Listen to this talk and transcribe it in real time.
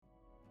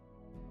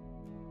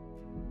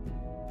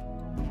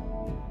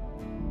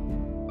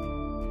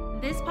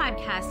This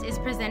podcast is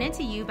presented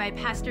to you by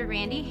Pastor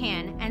Randy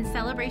Han and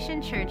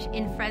Celebration Church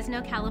in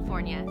Fresno,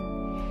 California.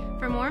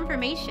 For more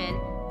information,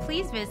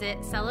 please visit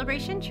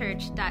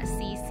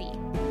celebrationchurch.cc.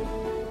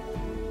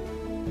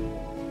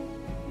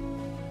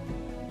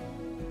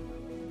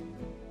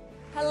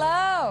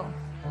 Hello.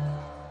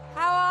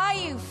 How are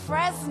you,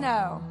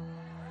 Fresno?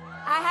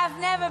 I have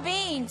never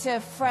been to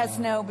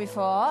Fresno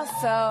before,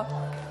 so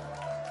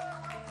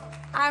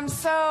I'm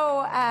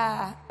so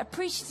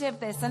appreciative of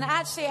this. And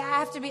actually, I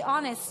have to be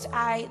honest,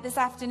 this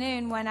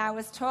afternoon when I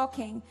was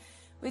talking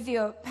with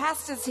your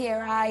pastors here,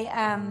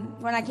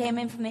 when I came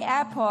in from the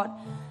airport,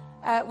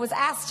 was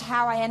asked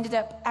how I ended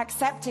up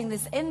accepting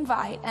this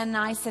invite. And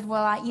I said,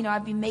 well,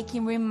 I've been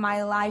making room in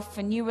my life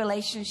for new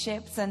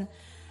relationships. And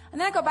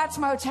then I got back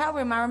to my hotel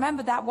room. I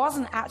remember that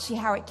wasn't actually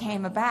how it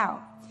came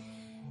about.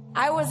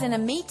 I was in a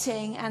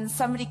meeting and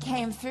somebody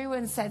came through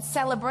and said,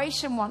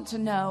 Celebration want to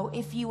know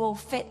if you will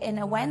fit in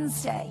a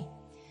Wednesday.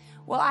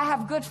 Well, I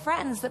have good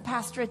friends that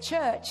pastor a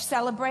church,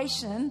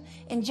 Celebration,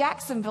 in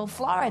Jacksonville,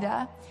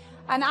 Florida.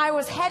 And I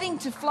was heading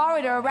to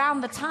Florida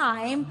around the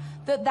time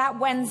that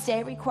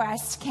Wednesday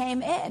request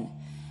came in.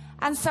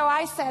 And so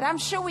I said, I'm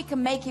sure we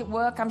can make it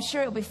work. I'm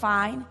sure it'll be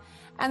fine.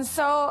 And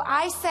so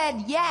I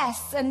said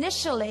yes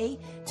initially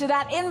to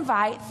that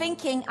invite,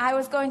 thinking I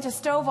was going to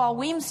Stovall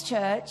Weems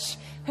Church,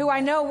 who I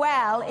know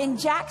well, in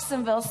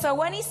Jacksonville. So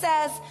when he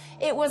says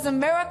it was a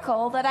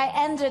miracle that I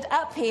ended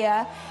up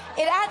here,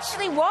 it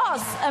actually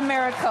was a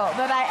miracle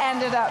that I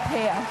ended up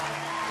here.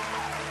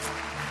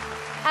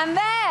 And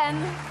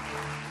then,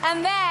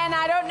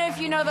 I don't know if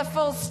you know the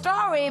full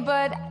story,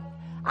 but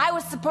I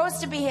was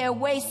supposed to be here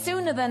way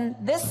sooner than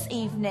this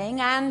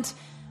evening, and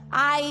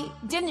I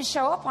didn't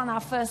show up on our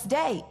first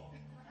date.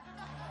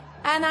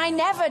 And I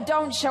never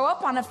don't show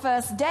up on a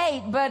first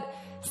date, but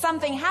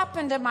something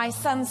happened at my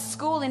son's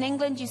school in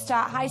England. You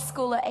start high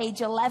school at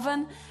age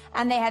 11,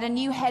 and they had a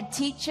new head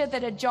teacher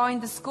that had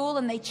joined the school,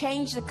 and they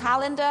changed the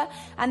calendar,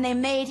 and they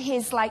made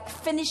his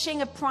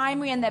finishing of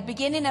primary and the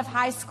beginning of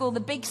high school, the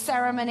big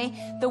ceremony,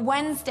 the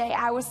Wednesday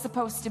I was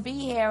supposed to be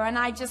here. And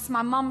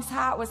my mom's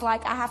heart was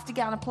like, I have to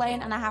get on a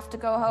plane and I have to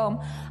go home.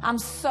 I'm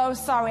so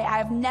sorry. I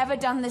have never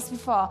done this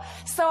before.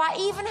 So I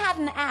even had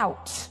an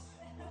out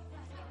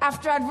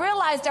after I'd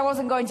realized I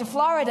wasn't going to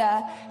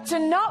Florida to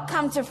not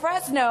come to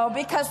Fresno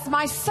because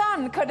my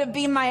son could have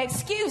been my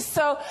excuse.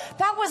 So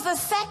that was the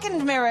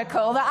second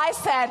miracle that I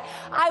said,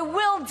 I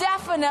will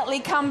definitely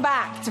come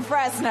back to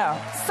Fresno.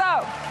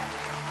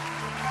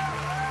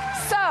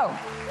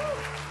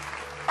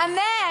 And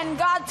then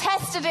God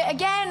tested it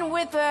again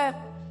with a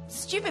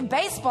stupid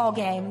baseball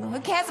game. Who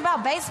cares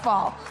about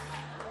baseball?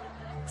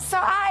 So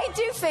I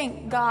do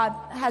think God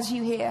has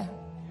you here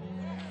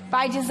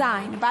by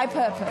design, by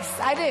purpose.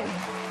 I do.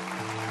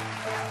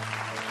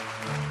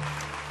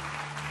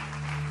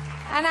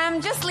 And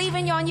I'm just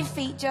leaving you on your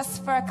feet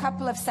just for a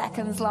couple of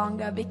seconds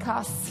longer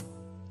because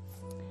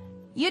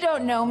you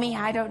don't know me,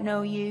 I don't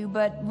know you,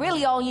 but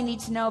really all you need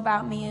to know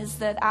about me is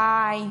that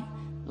I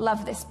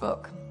love this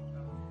book.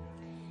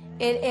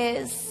 It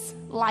is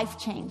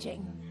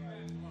life-changing.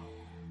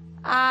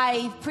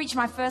 I preached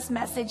my first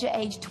message at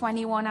age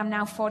 21. I'm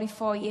now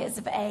 44 years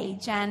of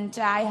age, and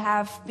I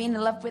have been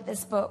in love with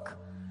this book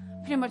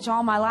pretty much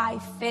all my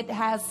life. It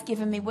has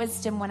given me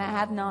wisdom when I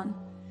had none.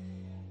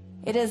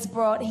 It has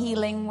brought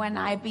healing when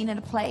I've been in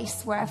a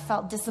place where I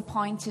felt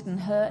disappointed and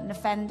hurt and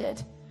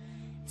offended.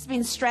 It's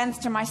been strength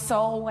to my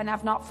soul when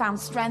I've not found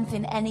strength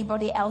in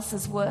anybody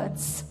else's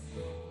words.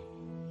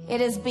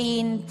 It has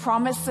been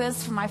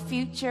promises for my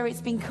future.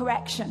 It's been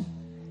correction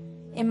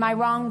in my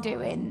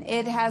wrongdoing.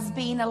 It has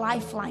been a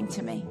lifeline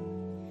to me.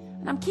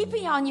 And I'm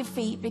keeping you on your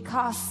feet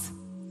because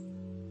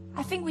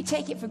I think we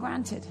take it for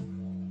granted.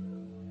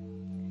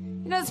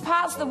 You know, there's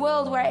parts of the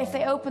world where if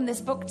they open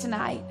this book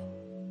tonight,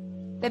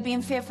 they'd be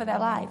in fear for their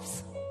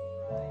lives.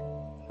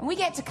 And we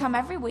get to come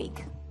every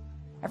week,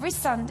 every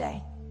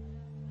Sunday,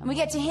 and we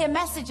get to hear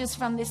messages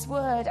from this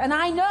word. And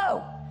I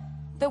know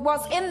that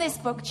what's in this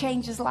book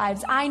changes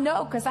lives. I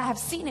know because I have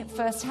seen it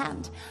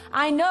firsthand.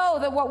 I know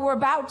that what we're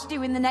about to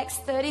do in the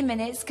next 30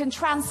 minutes can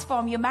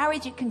transform your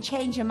marriage. It can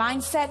change your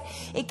mindset.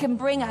 It can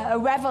bring a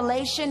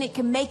revelation. It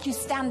can make you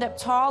stand up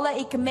taller.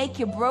 It can make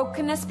your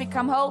brokenness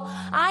become whole.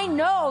 I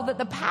know that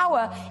the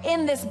power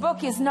in this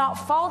book is not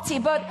faulty,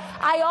 but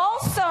I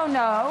also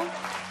know,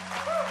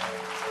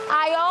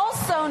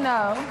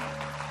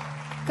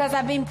 because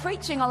I've been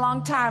preaching a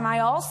long time, I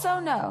also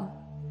know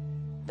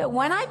that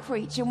when I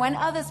preach and when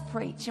others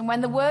preach and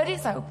when the word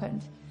is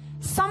opened,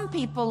 some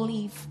people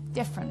leave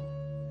different.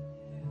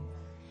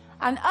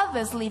 And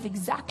others leave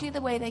exactly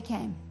the way they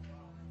came.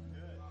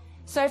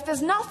 So if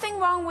there's nothing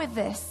wrong with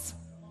this,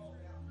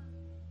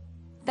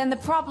 then the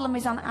problem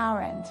is on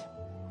our end.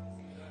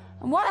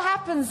 And what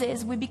happens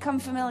is we become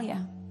familiar.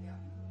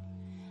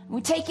 And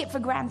we take it for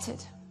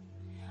granted.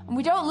 And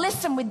we don't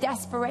listen with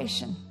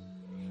desperation.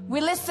 We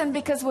listen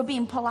because we're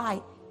being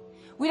polite.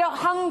 We don't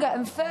hunger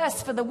and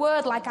thirst for the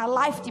word like our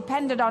life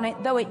depended on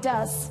it, though it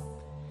does.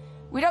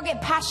 We don't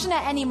get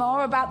passionate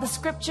anymore about the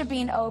scripture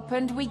being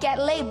opened. We get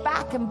laid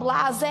back and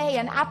blasé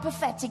and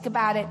apathetic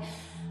about it.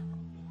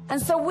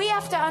 And so we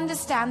have to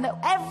understand that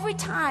every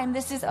time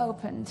this is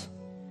opened,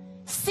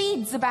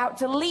 seed's about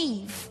to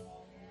leave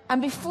and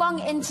be flung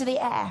into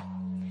the air.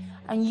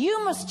 And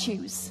you must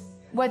choose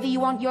whether you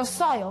want your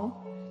soil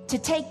to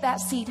take that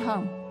seed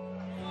home.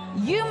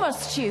 You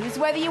must choose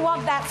whether you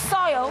want that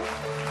soil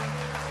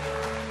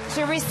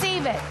to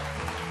receive it.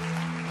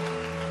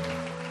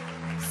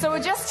 So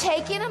we're just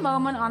taking a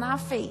moment on our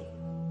feet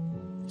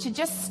to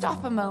just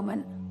stop a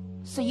moment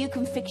so you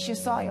can fix your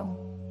soil.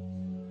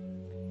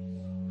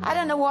 I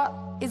don't know what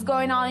is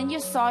going on in your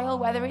soil,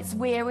 whether it's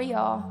weary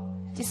or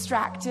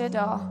distracted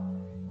or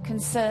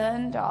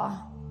concerned, or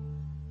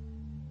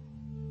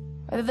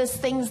whether there's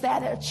things there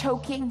that are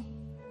choking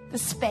the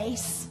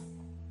space,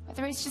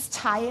 whether it's just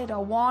tired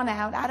or worn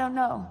out, I don't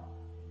know.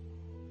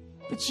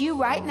 But you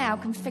right now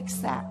can fix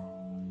that.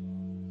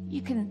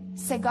 You can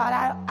say, God,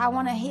 I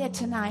want to hear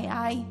tonight.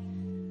 I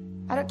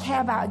don't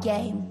care about a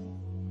game.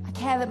 I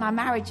care that my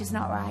marriage is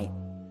not right.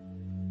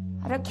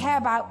 I don't care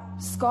about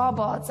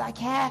scoreboards. I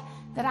care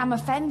that I'm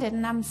offended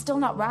and I'm still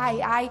not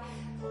right.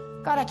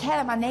 God, I care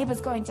that my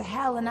neighbor's going to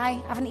hell and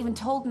I haven't even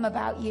told them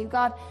about you.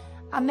 God,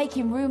 I'm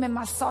making room in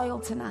my soil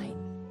tonight.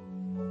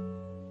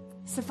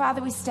 So,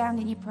 Father, we stand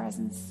in your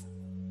presence.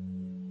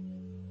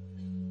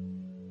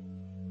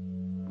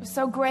 We're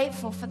so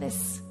grateful for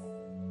this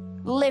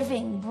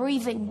living,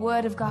 breathing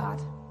word of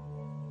God.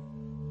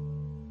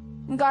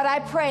 And God, I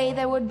pray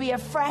there would be a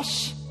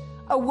fresh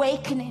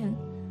awakening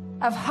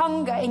of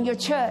hunger in your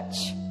church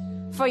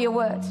for your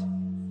word.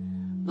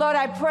 Lord,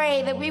 I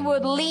pray that we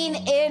would lean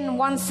in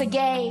once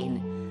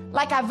again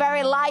like our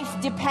very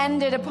life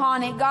depended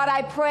upon it. God,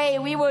 I pray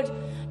we would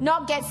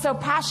not get so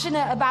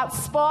passionate about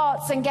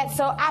sports and get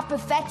so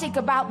apathetic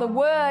about the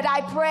word.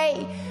 I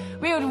pray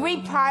we would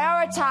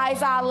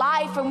reprioritize our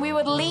life and we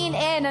would lean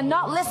in and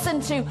not listen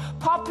to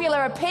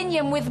popular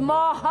opinion with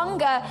more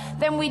hunger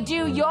than we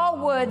do your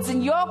words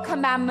and your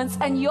commandments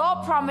and your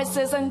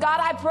promises. And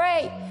God, I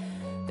pray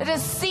that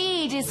as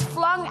seed is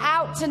flung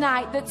out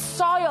tonight, that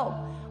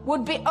soil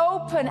would be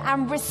open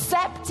and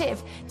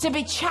receptive to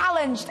be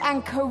challenged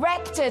and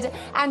corrected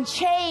and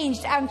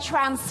changed and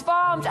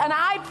transformed. And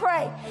I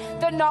pray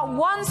that not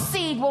one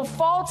seed will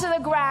fall to the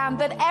ground,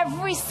 that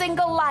every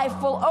single life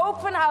will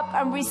open up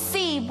and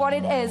receive what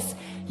it is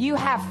you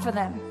have for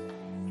them.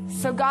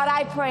 So God,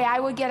 I pray I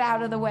would get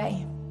out of the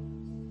way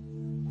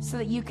so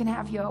that you can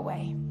have your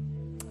way.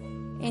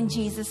 In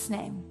Jesus'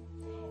 name,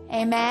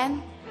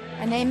 amen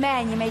and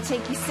amen. You may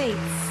take your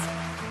seats.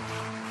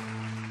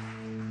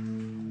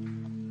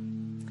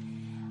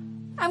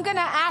 I'm going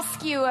to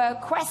ask you a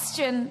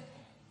question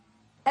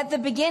at the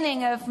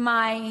beginning of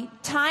my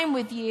time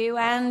with you,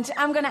 and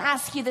I'm going to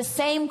ask you the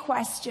same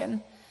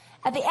question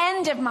at the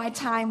end of my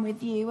time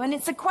with you. And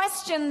it's a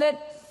question that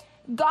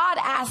God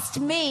asked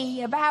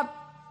me about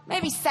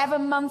maybe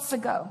 7 months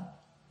ago.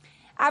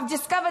 I've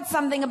discovered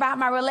something about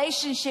my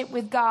relationship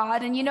with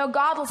God, and you know,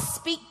 God will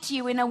speak to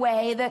you in a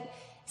way that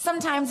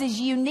sometimes is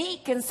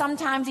unique, and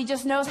sometimes he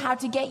just knows how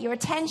to get your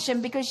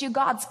attention because you're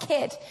God's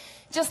kid.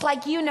 Just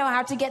like you know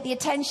how to get the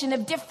attention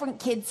of different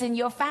kids in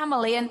your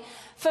family. And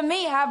for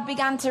me, I've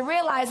begun to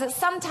realize that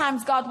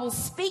sometimes God will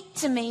speak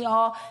to me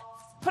or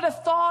put a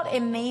thought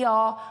in me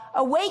or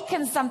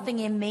awaken something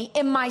in me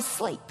in my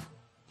sleep.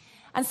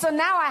 And so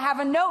now I have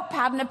a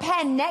notepad and a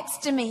pen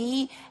next to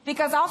me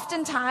because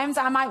oftentimes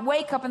I might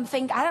wake up and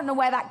think, I don't know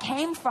where that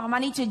came from. I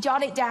need to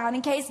jot it down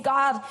in case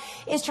God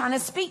is trying to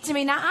speak to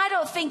me. Now, I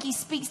don't think he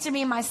speaks to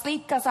me in my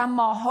sleep because I'm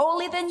more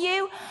holy than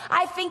you.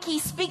 I think he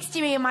speaks to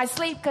me in my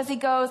sleep because he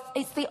goes,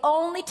 it's the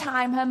only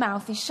time her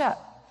mouth is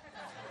shut.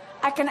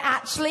 I can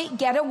actually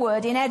get a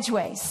word in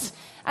edgeways.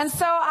 And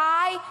so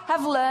I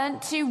have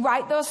learned to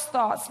write those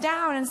thoughts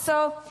down. And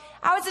so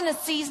I was in a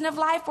season of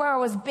life where I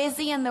was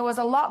busy and there was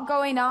a lot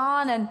going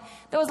on and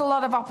there was a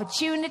lot of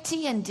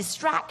opportunity and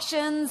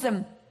distractions.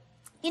 And,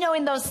 you know,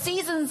 in those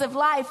seasons of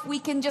life, we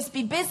can just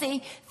be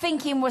busy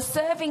thinking we're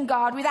serving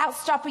God without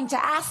stopping to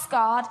ask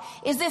God,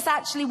 is this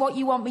actually what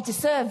you want me to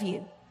serve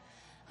you?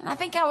 And I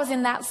think I was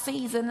in that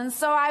season. And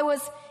so I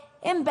was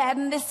in bed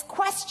and this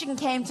question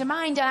came to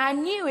mind and I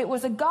knew it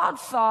was a God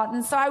thought.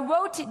 And so I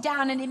wrote it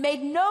down and it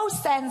made no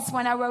sense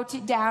when I wrote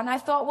it down. I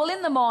thought, well,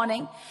 in the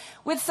morning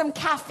with some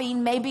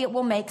caffeine, maybe it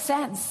will make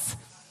sense.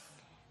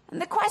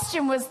 And the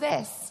question was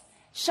this: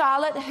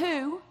 Charlotte,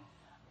 who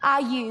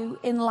are you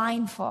in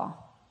line for?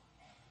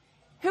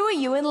 Who are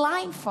you in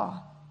line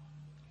for?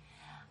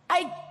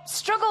 I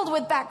struggled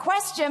with that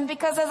question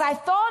because as I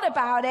thought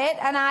about it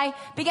and I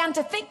began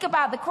to think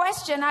about the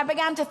question, I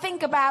began to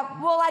think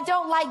about, well, I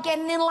don't like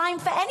getting in line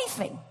for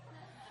anything.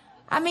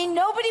 I mean,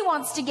 nobody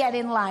wants to get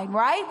in line,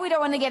 right? We don't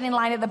want to get in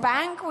line at the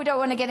bank. We don't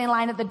want to get in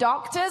line at the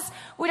doctor's.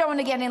 We don't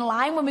want to get in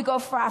line when we go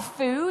for our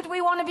food.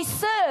 We want to be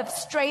served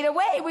straight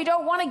away. We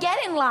don't want to get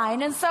in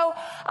line. And so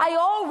I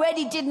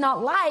already did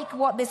not like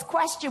what this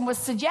question was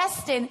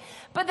suggesting.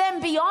 But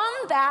then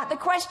beyond that, the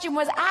question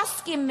was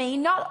asking me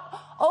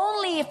not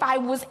only if I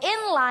was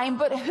in line,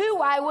 but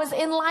who I was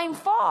in line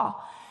for.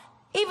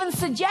 Even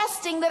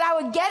suggesting that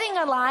I was getting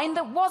a line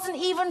that wasn't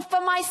even for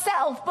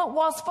myself, but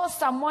was for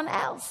someone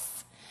else.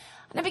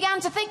 And I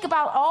began to think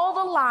about all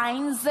the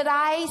lines that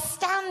I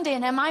stand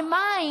in, and my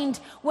mind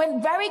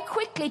went very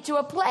quickly to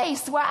a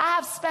place where I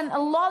have spent a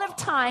lot of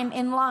time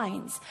in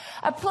lines.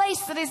 A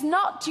place that is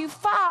not too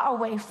far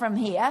away from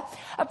here.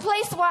 A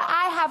place where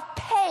I have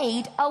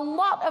paid a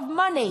lot of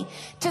money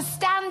to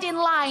stand in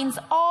lines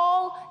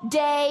all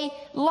day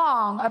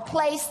long. A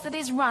place that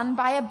is run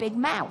by a big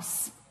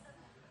mouse.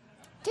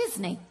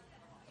 Disney.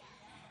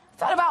 I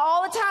thought about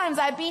all the times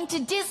I've been to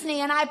Disney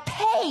and I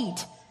paid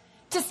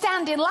to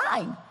stand in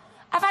line.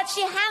 I've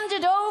actually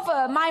handed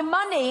over my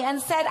money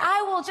and said,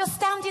 I will just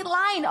stand in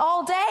line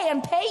all day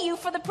and pay you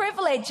for the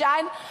privilege.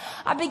 And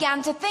I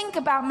began to think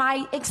about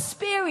my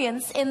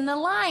experience in the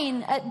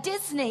line at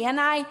Disney. And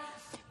I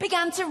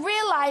began to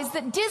realize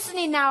that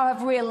Disney now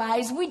have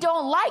realized we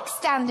don't like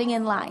standing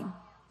in line.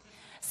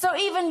 So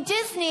even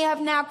Disney have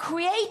now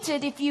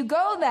created, if you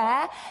go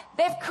there,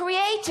 they've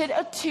created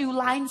a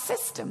 2-line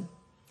system.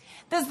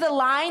 There's the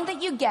line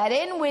that you get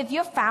in with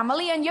your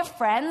family and your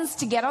friends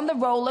to get on the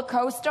roller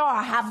coaster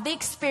or have the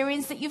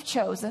experience that you've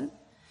chosen.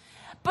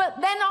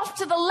 But then off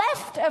to the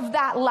left of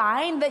that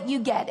line that you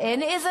get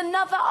in is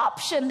another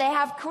option they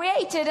have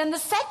created. And the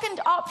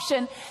second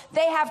option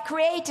they have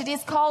created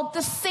is called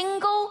the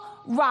single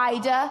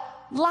rider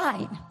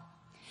line.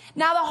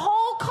 Now, the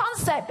whole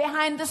concept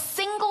behind the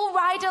single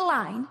rider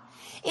line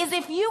is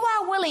if you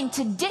are willing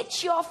to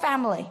ditch your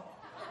family,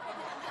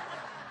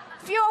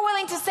 if you're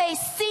willing to say,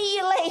 see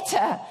you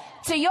later,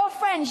 to your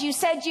friends you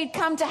said you'd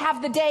come to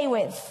have the day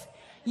with,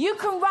 you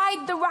can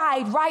ride the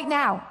ride right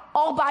now,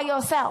 all by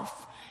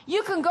yourself.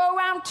 You can go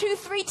around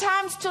 2-3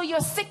 times till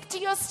you're sick to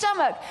your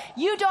stomach.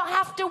 You don't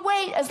have to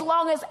wait as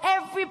long as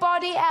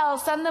everybody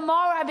else. And the more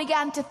I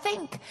began to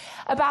think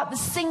about the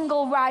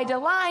single rider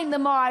line, the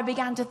more I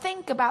began to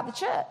think about the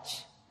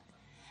church.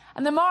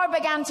 And the more I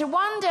began to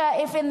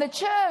wonder if in the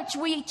church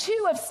we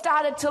too have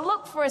started to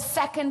look for a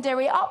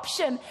secondary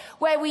option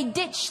where we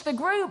ditch the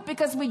group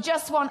because we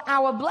just want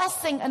our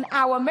blessing and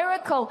our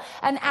miracle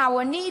and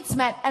our needs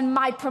met and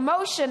my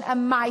promotion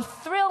and my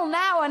thrill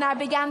now. And I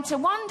began to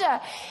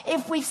wonder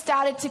if we've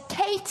started to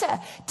cater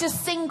to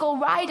single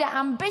rider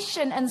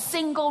ambition and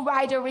single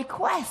rider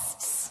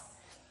requests.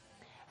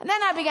 And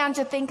then I began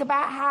to think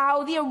about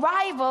how the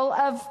arrival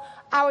of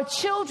our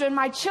children,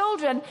 my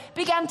children,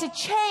 began to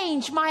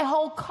change my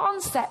whole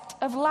concept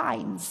of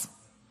lines.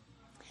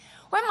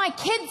 When my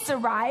kids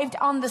arrived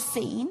on the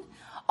scene,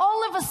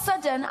 all of a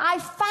sudden I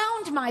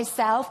found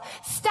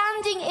myself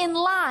standing in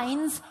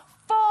lines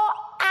for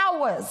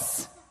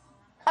hours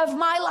of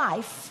my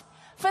life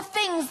for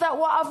things that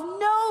were of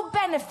no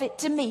benefit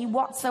to me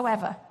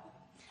whatsoever.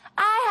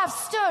 I have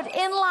stood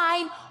in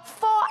line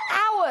for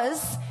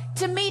hours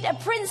to meet a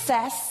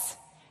princess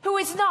who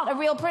is not a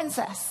real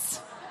princess.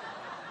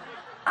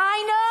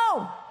 I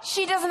know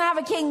she doesn't have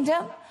a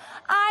kingdom.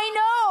 I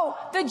know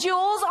the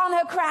jewels on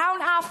her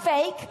crown are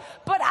fake,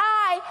 but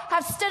I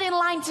have stood in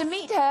line to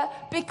meet her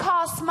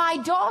because my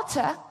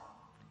daughter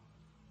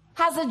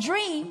has a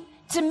dream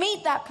to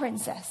meet that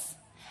princess.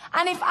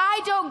 And if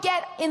I don't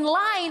get in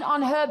line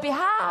on her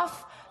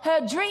behalf,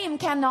 her dream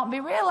cannot be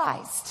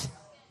realized.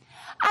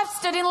 I've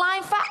stood in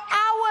line for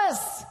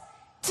hours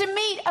to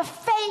meet a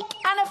fake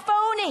and a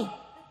phony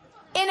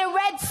in a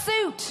red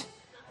suit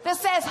that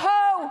says,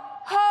 ho,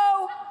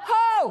 ho,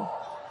 ho.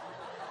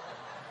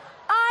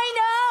 I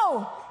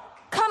know,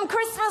 come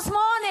Christmas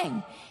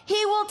morning,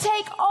 he will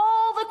take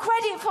all the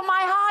credit for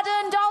my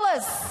hard-earned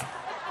dollars.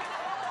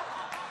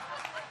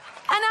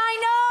 And I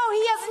know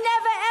he has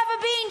never, ever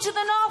been to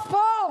the North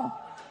Pole.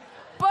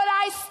 But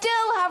I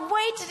still have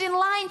waited in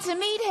line to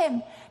meet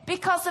him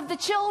because of the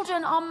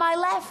children on my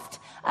left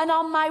and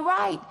on my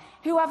right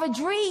who have a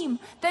dream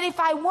that if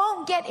I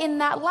won't get in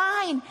that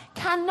line,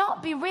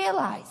 cannot be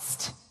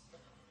realized.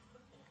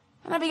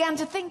 And I began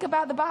to think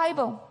about the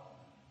Bible.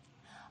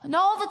 And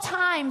all the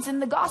times in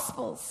the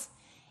Gospels,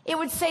 it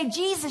would say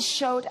Jesus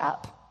showed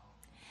up.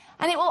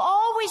 And it will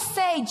always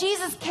say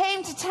Jesus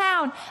came to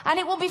town, and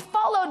it will be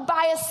followed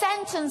by a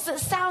sentence that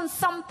sounds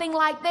something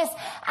like this.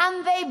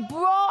 And they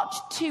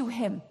brought to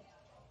him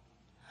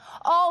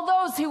all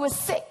those who were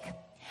sick.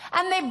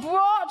 And they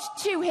brought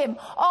to him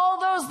all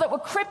those that were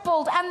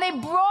crippled. And they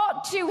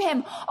brought to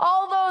him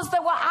all those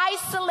that were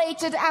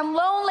isolated and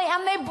lonely.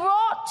 And they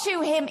brought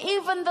to him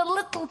even the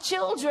little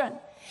children.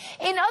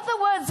 In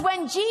other words,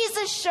 when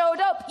Jesus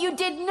showed up, you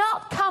did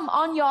not come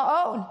on your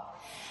own.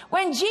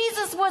 When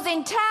Jesus was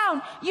in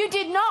town, you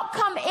did not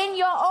come in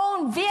your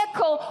own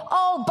vehicle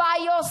all by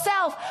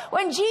yourself.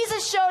 When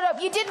Jesus showed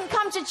up, you didn't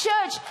come to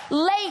church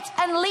late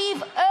and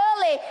leave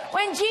early.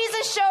 When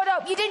Jesus showed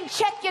up, you didn't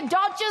check your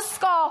Dodgers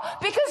score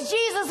because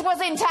Jesus was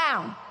in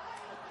town.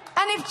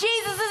 And if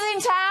Jesus is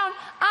in town,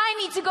 I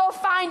need to go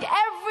find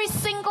every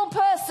single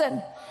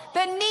person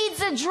that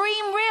needs a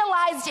dream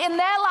realized in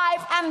their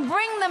life and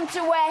bring them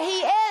to where he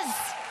is.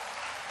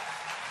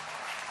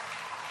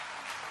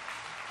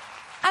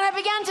 And I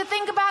began to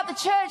think about the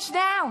church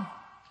now.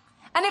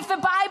 And if the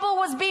Bible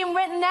was being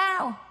written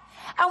now.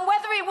 And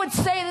whether it would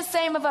say the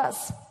same of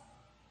us.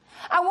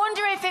 I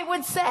wonder if it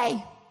would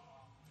say,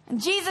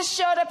 and Jesus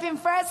showed up in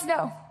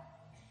Fresno.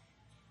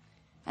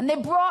 And they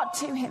brought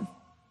to him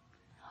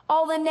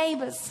all the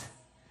neighbors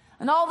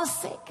and all the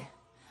sick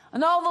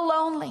and all the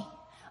lonely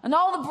and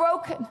all the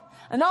broken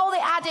and all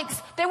the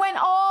addicts. They went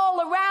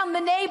all around the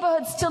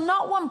neighborhoods till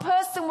not one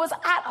person was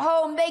at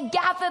home. They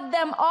gathered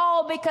them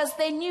all because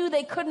they knew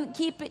they couldn't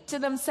keep it to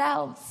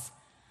themselves.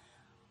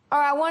 Or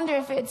I wonder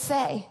if it'd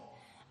say,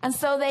 and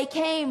so they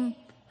came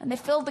and they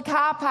filled the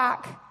car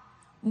park,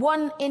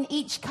 one in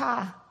each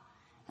car.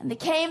 And they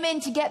came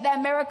in to get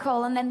their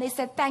miracle, and then they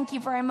said, thank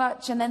you very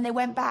much. And then they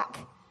went back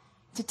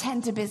to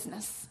tend to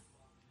business.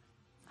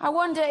 I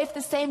wonder if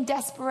the same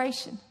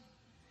desperation,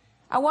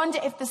 I wonder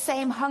if the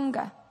same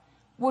hunger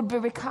would be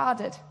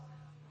recorded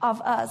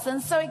of us.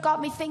 And so it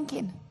got me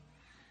thinking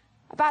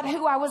about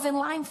who I was in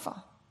line for.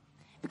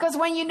 Because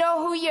when you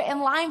know who you're in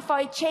line for,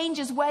 it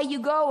changes where you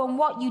go and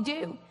what you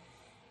do.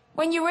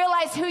 When you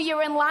realize who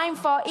you're in line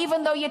for,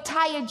 even though you're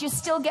tired, you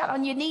still get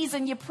on your knees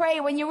and you pray.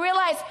 When you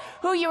realize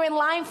who you're in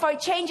line for, it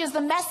changes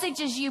the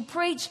messages you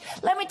preach.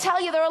 Let me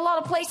tell you, there are a lot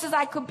of places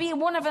I could be, and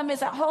one of them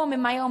is at home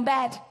in my own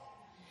bed.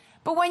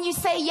 But when you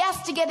say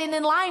yes to getting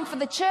in line for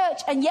the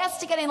church and yes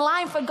to getting in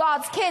line for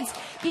God's kids,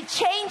 it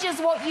changes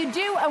what you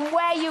do and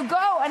where you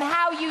go and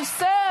how you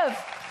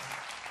serve.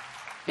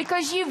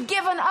 Because you've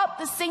given up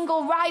the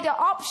single rider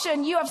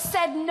option. You have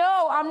said,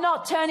 no, I'm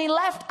not turning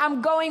left.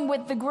 I'm going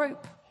with the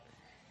group.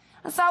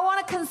 And so I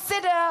want to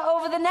consider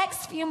over the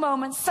next few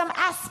moments some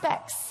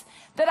aspects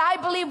that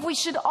I believe we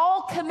should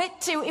all commit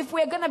to if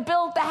we're going to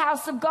build the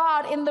house of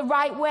God in the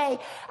right way.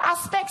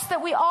 Aspects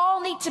that we all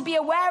need to be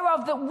aware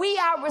of, that we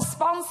are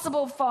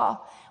responsible for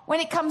when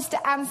it comes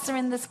to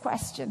answering this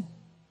question.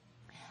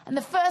 And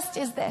the first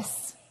is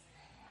this.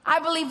 I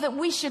believe that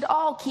we should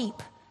all keep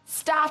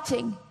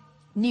starting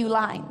new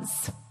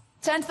lines.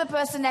 Turn to the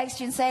person next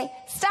to you and say,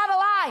 start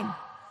a line.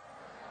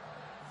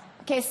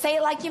 Okay, say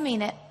it like you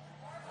mean it.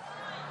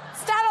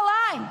 Start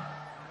a line.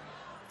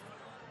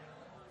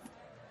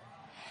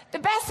 The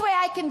best way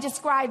I can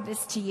describe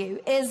this to you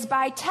is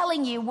by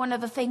telling you one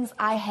of the things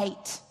I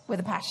hate with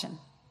a passion.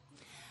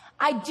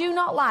 I do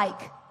not like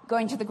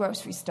going to the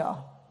grocery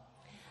store.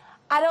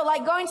 I don't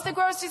like going to the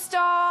grocery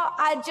store.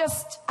 I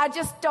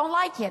just don't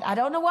like it. I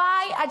don't know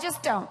why. I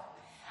just don't.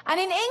 And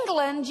in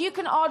England, you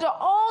can order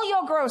all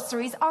your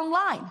groceries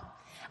online.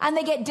 And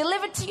they get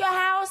delivered to your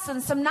house,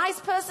 and some nice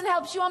person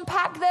helps you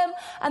unpack them,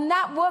 and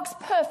that works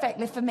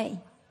perfectly for me.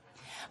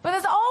 But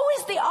there's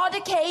always the odd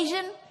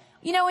occasion,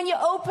 you know, when you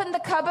open the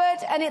cupboard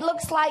and it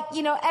looks like,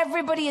 you know,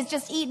 everybody is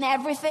just eating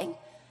everything.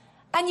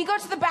 And you go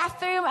to the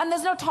bathroom and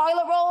there's no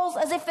toilet rolls,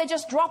 as if they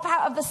just drop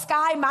out of the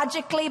sky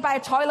magically by a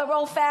toilet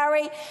roll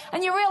fairy.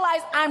 And you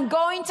realize, I'm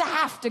going to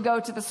have to go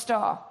to the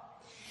store.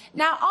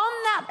 Now, on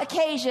that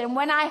occasion,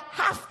 when I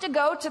have to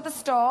go to the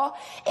store,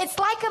 it's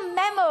like a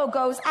memo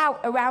goes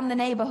out around the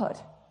neighborhood.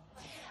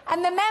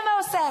 And the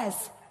memo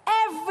says,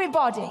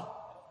 everybody,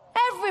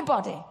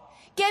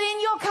 get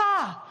in your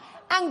car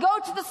and go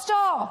to the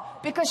store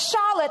because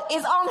Charlotte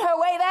is on her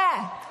way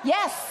there.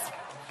 Yes,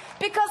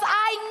 because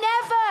I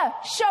never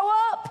show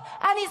up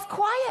and it's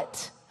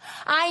quiet.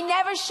 I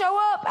never show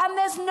up and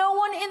there's no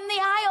one in the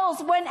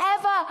aisles.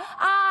 Whenever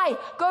I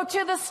go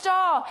to the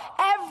store,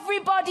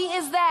 everybody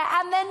is there.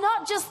 And they're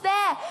not just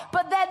there,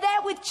 but they're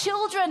there with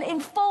children in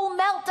full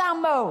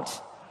meltdown mode.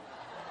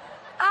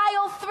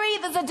 Aisle 3,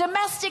 there's a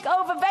domestic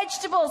over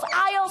vegetables.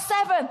 Aisle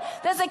 7,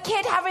 there's a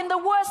kid having the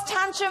worst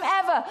tantrum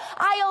ever.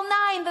 Aisle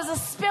 9, there's a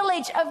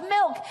spillage of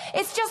milk.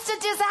 It's just a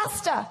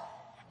disaster.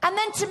 And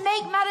then to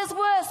make matters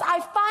worse,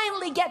 I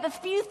finally get the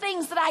few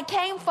things that I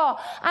came for,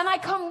 and I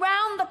come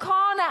round the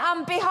corner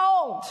and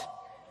behold,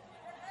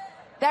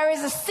 there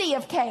is a sea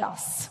of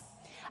chaos.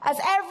 As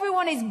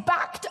everyone is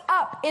backed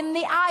up in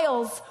the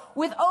aisles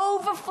with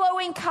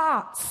overflowing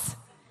carts.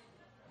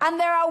 And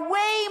there are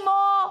way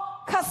more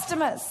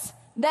customers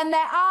than there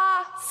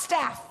are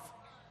staff.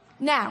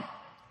 Now,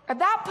 at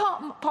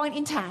that point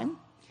in time,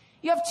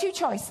 you have two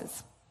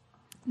choices.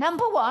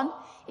 Number one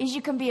is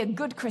you can be a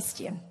good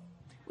Christian,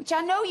 which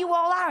I know you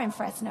all are in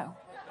Fresno.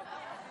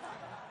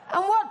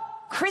 And what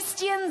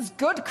Christians,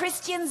 good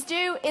Christians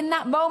do in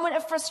that moment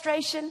of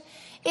frustration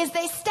is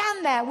they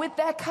stand there with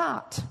their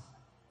cart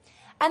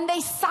and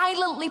they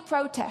silently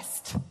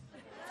protest.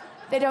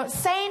 They don't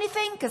say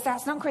anything because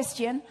that's not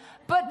Christian,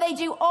 but they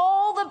do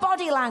all the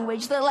body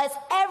language that lets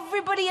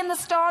everybody in the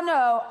store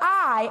know,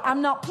 I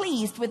am not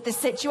pleased with this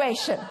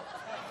situation.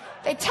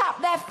 They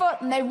tap their foot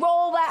and they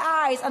roll their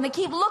eyes and they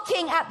keep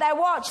looking at their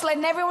watch,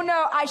 letting everyone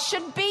know I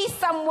should be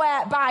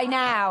somewhere by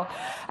now.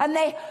 And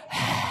they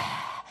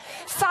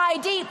sigh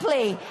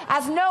deeply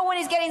as no one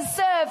is getting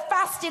served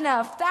fast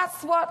enough.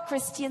 That's what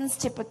Christians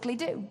typically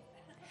do.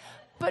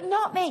 But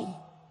not me.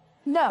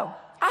 No.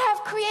 I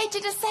have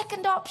created a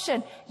second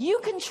option. You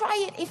can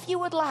try it if you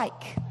would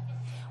like.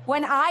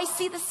 When I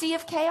see the sea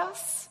of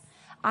chaos,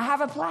 I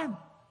have a plan.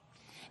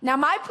 Now,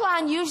 my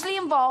plan usually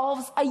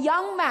involves a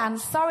young man,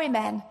 sorry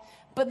men,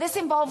 but this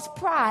involves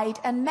pride,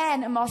 and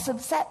men are more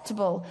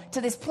susceptible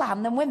to this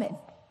plan than women.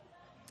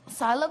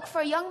 So I look for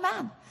a young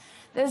man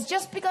that has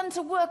just begun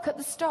to work at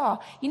the store.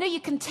 You know, you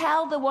can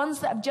tell the ones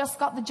that have just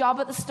got the job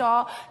at the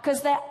store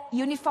because their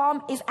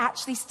uniform is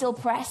actually still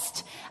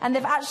pressed and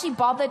they've actually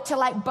bothered to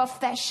like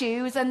buff their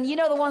shoes. And you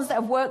know, the ones that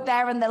have worked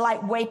there and they're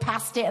like way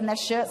past it and their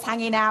shirt's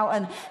hanging out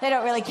and they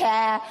don't really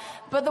care.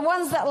 But the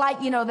ones that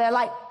like, you know, they're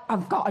like,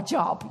 I've got a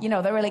job, you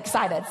know, they're really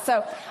excited.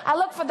 So I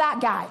look for that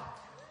guy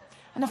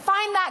and I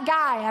find that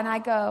guy and I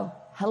go,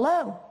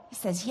 hello. He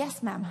says,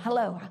 yes, ma'am.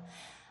 Hello.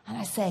 And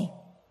I say,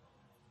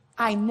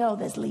 I know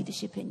there's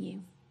leadership in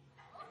you.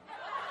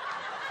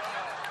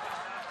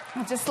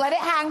 I'll just let it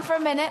hang for a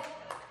minute.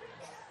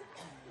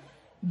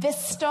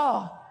 This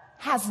store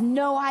has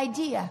no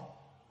idea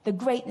the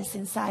greatness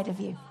inside of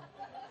you.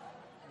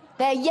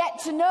 They're yet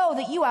to know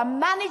that you are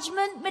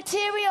management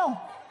material.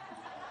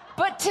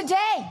 But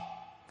today,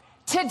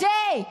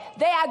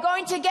 they are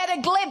going to get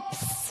a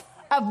glimpse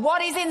of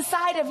what is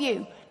inside of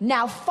you.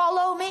 Now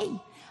follow me.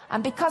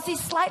 And because he's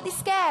slightly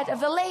scared of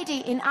the lady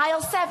in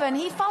aisle 7,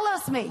 he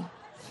follows me.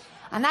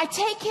 And I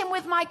take him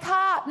with my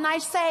cart and I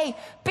say,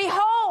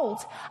 behold,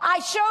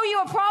 I show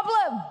you a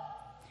problem.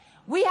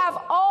 We have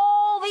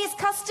all these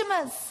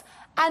customers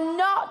and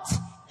not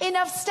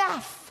enough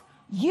staff.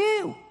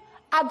 You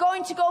are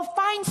going to go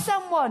find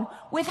someone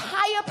with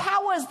higher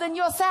powers than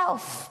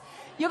yourself.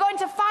 You're going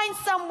to find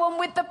someone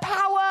with the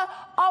power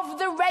of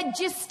the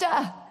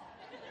register.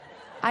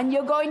 And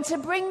you're going to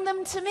bring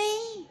them to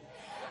me.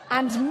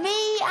 And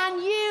me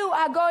and you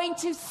are going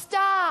to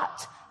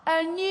start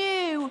a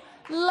new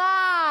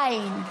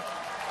line.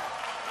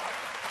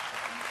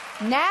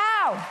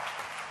 Now,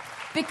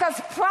 because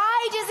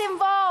pride is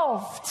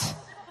involved,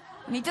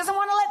 and he doesn't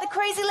want to let the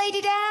crazy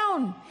lady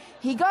down,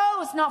 he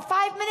goes, not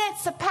 5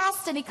 minutes have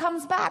passed, and he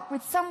comes back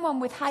with someone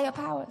with higher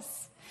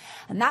powers.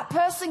 And that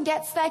person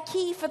gets their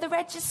key for the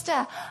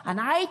register. And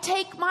I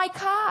take my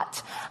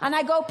cart, and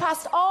I go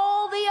past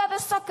all the other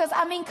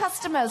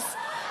customers,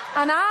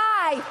 and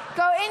I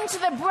go into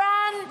the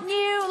brand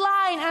new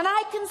line, and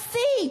I can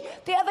see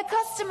the other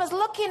customers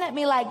looking at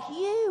me like,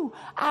 you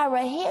are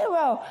a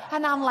hero.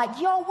 And I'm like,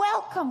 you're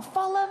welcome,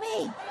 follow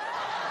me.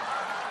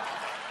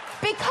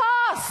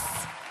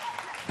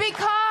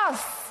 Because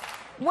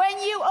when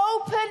you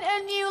open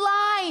a new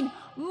line,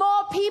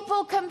 more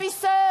people can be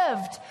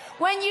served.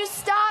 When you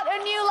start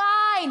a new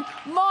line,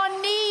 more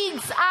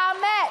needs are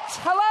met.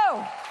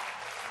 Hello.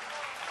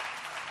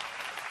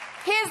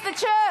 Here's the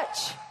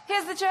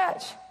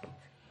church.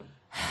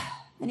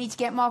 I need to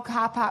get more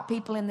car park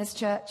people in this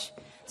church.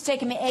 It's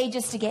taken me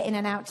ages to get in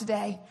and out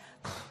today.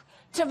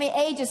 It took me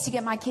ages to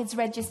get my kids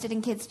registered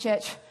in kids'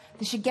 church.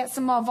 They should get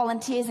some more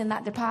volunteers in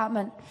that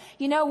department.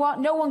 You know what?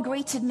 No one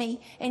greeted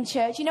me in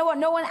church. You know what?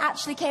 No one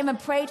actually came and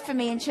prayed for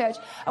me in church.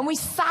 And we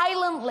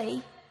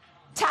silently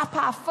tap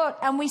our foot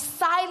and we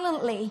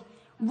silently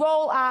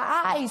roll our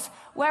eyes.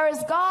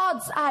 Whereas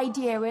God's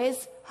idea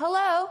is,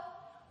 hello,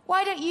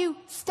 why don't you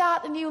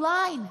start a new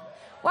line?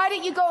 Why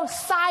don't you go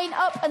sign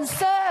up and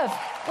serve?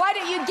 Why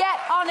don't you get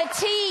on a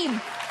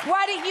team?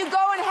 Why don't you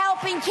go and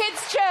help in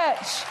kids'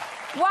 church?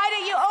 Why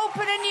don't you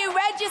open a new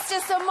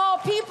register so more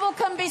people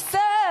can be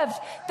served?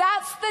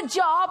 That's the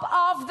job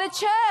of the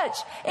church.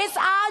 It's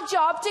our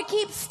job to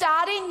keep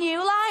starting new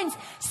lines.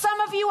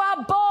 Some of you are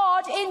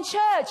bored in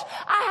church.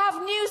 I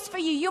have news for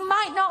you. You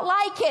might not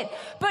like it,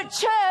 but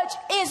church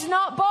is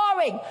not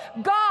boring.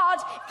 God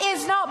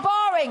is not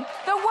boring.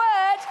 The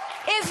word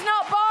is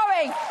not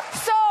boring.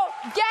 So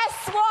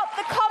guess what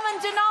the common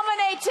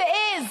denominator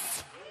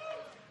is?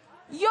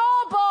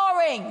 You're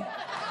boring.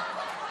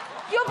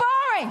 You're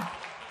boring.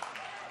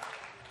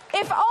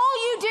 If all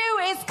you do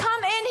is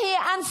come in here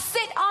and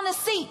sit on a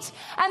seat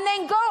and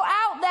then go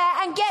out there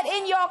and get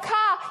in your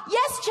car,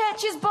 yes,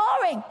 church is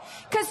boring,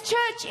 because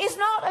church is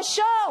not a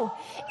show.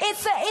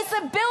 It's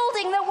a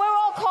building that we're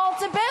all called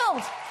to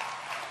build.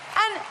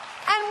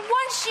 And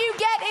once you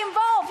get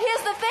involved,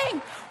 here's the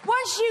thing.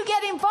 Once you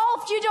get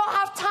involved, you don't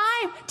have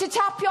time to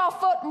tap your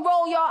foot and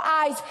roll your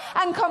eyes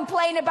and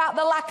complain about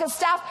the lack of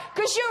staff,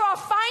 because you're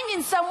off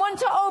finding someone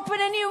to open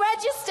a new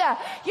register.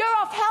 You're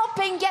off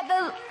helping get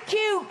the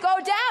queue go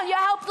down. You're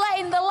helping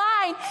letting the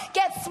line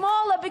get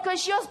smaller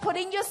because you're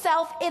putting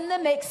yourself in the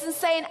mix and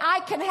saying, I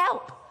can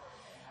help.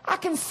 I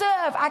can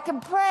serve, I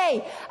can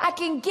pray, I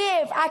can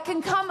give, I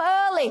can come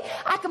early,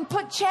 I can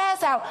put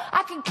chairs out,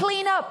 I can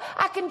clean up,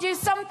 I can do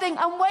something.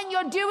 And when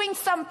you're doing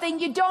something,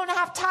 you don't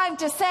have time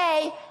to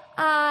say,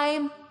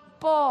 I'm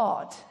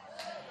bored.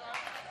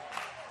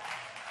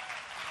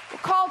 We're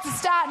called to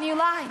start new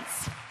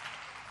lines.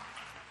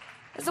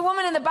 There's a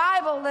woman in the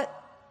Bible that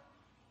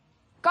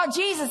got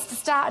Jesus to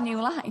start a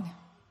new line.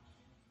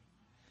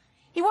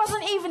 He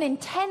wasn't even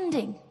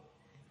intending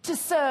to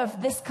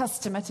serve this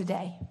customer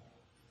today.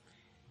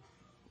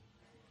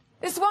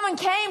 This woman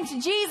came to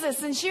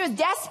Jesus and she was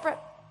desperate.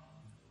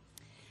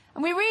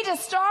 And we read a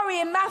story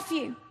in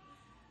Matthew.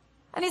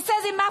 And it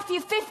says in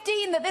Matthew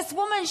 15 that this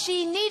woman,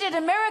 she needed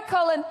a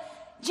miracle and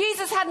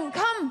Jesus hadn't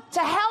come to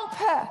help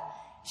her.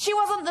 She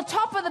wasn't the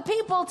top of the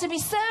people to be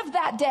served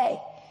that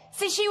day.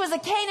 See, she was a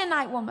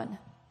Canaanite woman.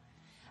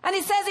 And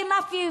it says in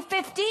Matthew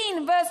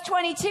 15 verse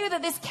 22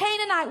 that this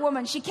Canaanite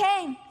woman, she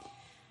came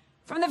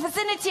from the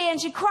vicinity, and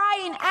she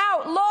crying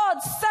out,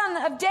 Lord, Son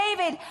of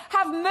David,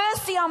 have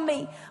mercy on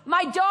me.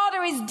 My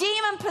daughter is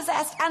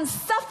demon-possessed and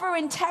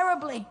suffering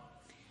terribly.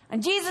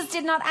 And Jesus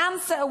did not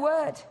answer a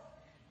word.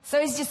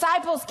 So his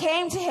disciples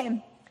came to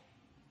him,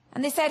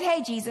 and they said,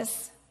 hey,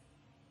 Jesus,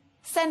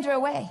 send her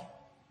away.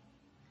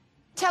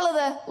 Tell her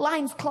the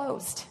line's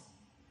closed.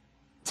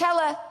 Tell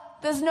her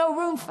there's no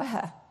room for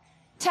her.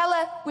 Tell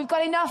her we've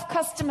got enough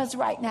customers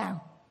right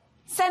now.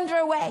 Send her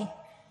away,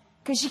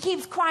 because she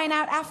keeps crying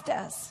out after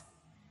us.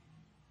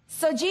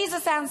 So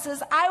Jesus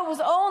answers, I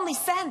was only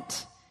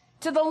sent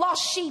to the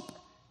lost sheep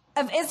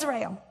of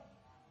Israel.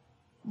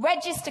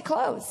 Register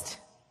closed.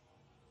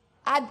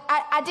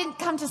 I didn't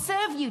come to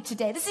serve you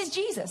today. This is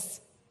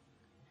Jesus.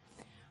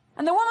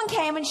 And the woman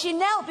came and she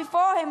knelt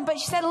before him, but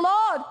she said,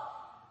 Lord,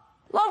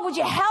 would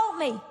you help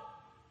me?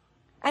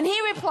 And he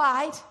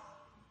replied,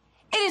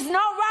 it is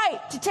not right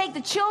to take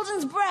the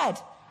children's bread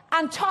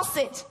and toss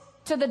it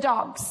to the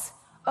dogs.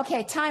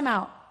 Okay, time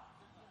out.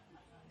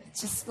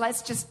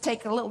 Let's just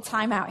take a little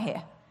time out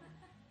here.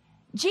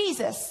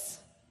 Jesus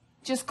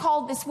just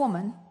called this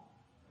woman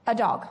a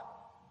dog.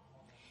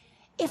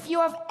 If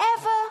you have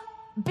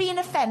ever been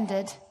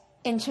offended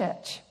in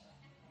church,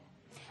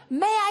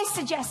 may I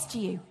suggest to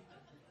you,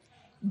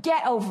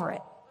 get over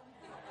it.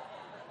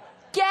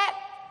 Get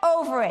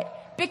over it.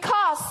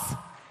 Because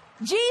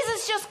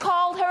Jesus just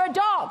called her a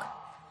dog.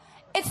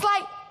 It's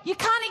like, you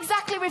can't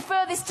exactly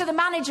refer this to the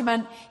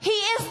management. He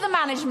is the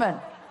management.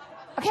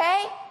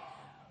 Okay?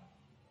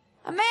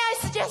 And may I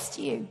suggest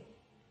to you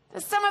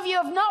that some of you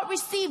have not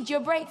received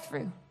your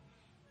breakthrough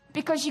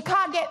because you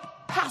can't get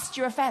past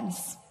your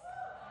offense.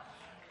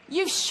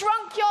 You've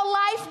shrunk your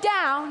life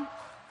down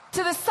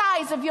to the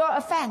size of your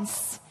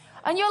offense.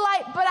 And you're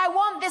like, but I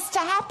want this to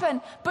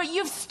happen. But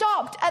you've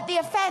stopped at the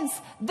offense.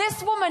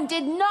 This woman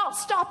did not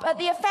stop at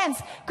the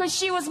offense because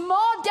she was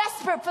more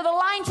desperate for the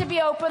line to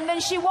be open than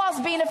she was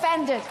being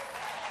offended.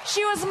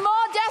 She was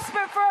more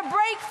desperate for a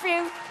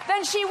breakthrough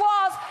than she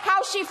was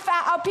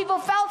how people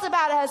felt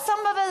about her.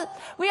 Some of us,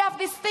 we have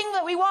this thing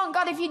that we want.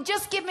 God, if you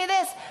just give me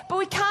this, but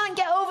we can't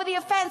get over the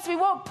offense. We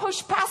won't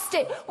push past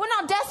it. We're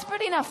not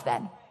desperate enough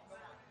then.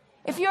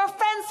 If your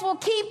offense will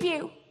keep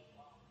you,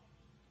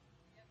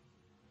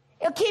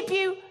 it'll keep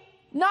you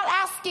not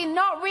asking,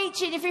 not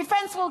reaching. If your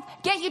offense will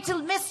get you to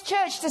miss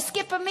church, to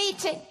skip a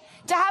meeting,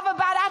 to have a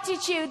bad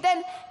attitude,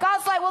 then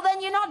God's like, well,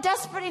 then you're not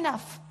desperate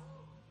enough.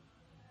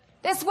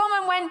 This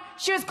woman, when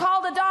she was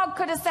called a dog,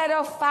 could have said,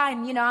 oh,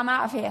 fine, I'm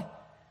out of here.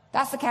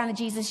 That's the kind of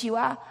Jesus you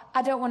are.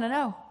 I don't want to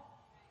know.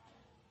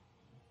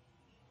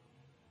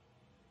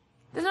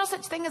 There's no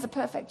such thing as a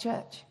perfect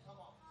church.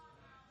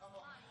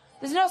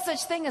 There's no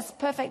such thing as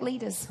perfect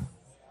leaders.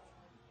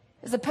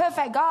 There's a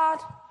perfect God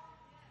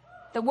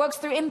that works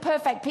through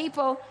imperfect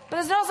people, but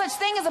there's no such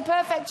thing as a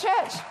perfect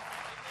church.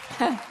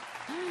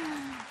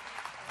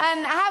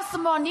 And I have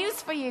some more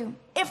news for you.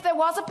 If there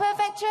was a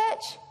perfect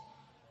church,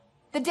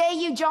 the day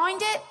you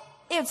joined it,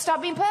 it would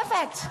stop being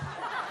perfect.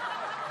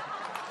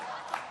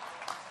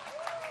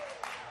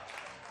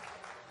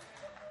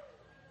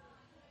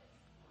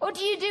 What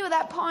do you do at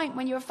that point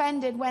when you're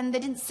offended, when they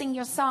didn't sing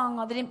your song,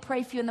 or they didn't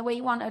pray for you in the way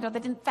you wanted, or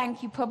they didn't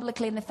thank you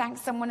publicly and they thanked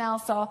someone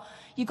else, or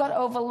you got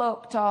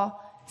overlooked, or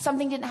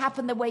something didn't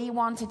happen the way you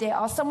wanted it,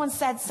 or someone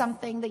said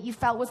something that you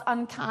felt was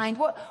unkind?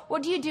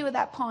 What do you do at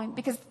that point?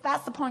 Because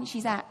that's the point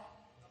she's at.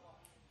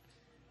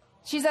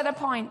 She's at a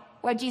point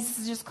where Jesus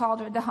has just called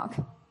her a dog.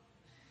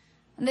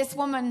 And this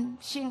woman,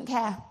 she didn't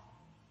care.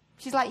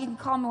 She's like, you can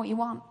call me what you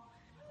want.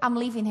 I'm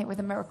leaving here with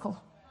a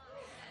miracle.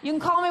 You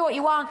can call me what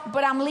you want,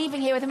 but I'm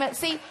leaving here with a miracle.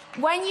 See,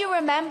 when you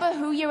remember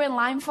who you're in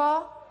line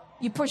for,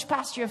 you push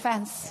past your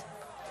offense.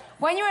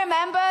 When you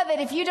remember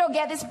that if you don't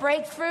get this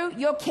breakthrough,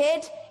 your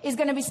kid is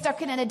going to be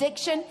stuck in an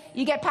addiction,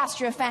 you get past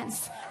your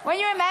offense. When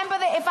you remember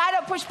that if I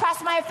don't push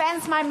past my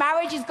offense, my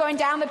marriage is going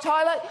down the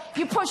toilet,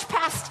 you push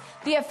past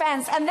the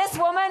offense. And this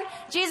woman,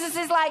 Jesus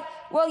is like,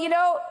 well,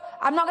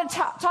 I'm not going to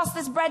toss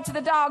this bread to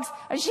the dogs.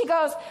 And she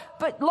goes,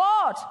 but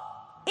Lord,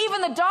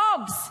 even the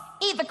dogs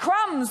eat the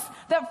crumbs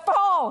that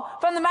fall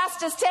from the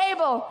master's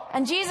table.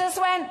 And Jesus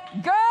went,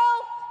 girl,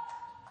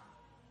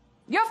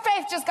 your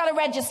faith just got a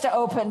register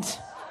opened.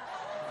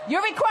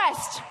 Your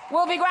request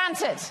will be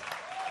granted.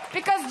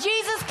 Because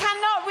Jesus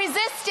cannot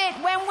resist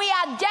it when we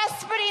are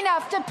desperate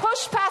enough to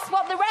push past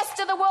what the rest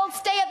of the world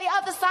stay at the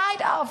other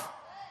side of.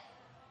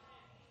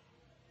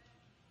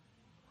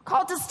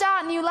 Called to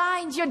start new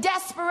lines. Your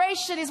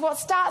desperation is what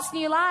starts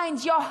new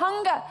lines. Your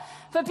hunger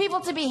for people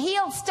to be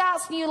healed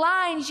starts new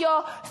lines.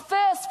 Your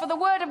thirst for the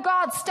word of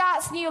God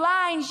starts new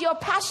lines. Your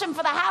passion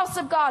for the house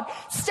of God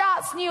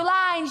starts new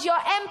lines. Your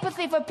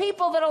empathy for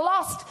people that are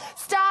lost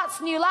starts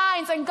new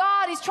lines. And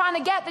God is trying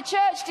to get the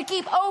church to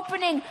keep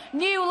opening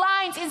new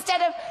lines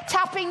instead of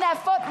tapping their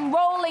foot and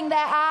rolling their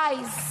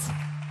eyes.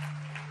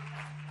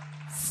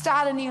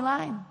 Start a new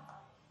line.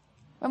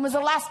 When was the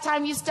last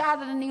time you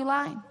started a new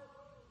line?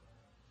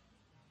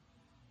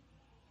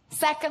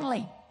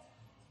 Secondly,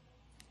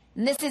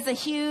 and this is a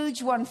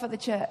huge one for the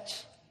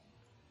church,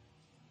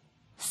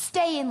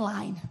 stay in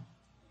line.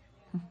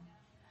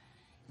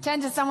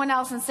 Turn to someone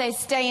else and say,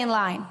 stay in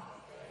line.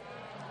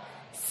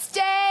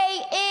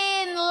 Stay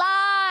in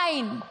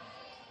line.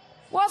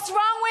 What's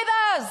wrong with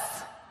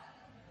us?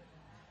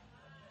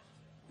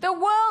 The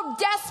world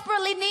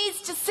desperately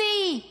needs to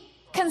see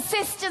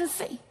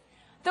consistency.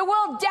 The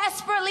world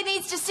desperately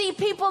needs to see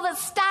people that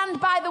stand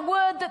by the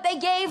word that they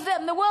gave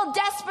them. The world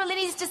desperately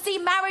needs to see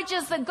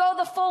marriages that go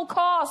the full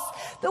course.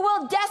 The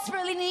world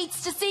desperately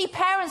needs to see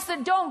parents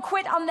that don't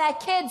quit on their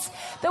kids.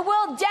 The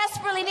world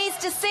desperately needs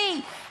to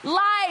see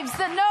lives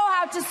that know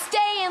how to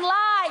stay in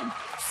line.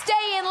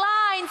 Stay in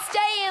line,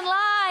 stay in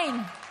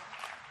line.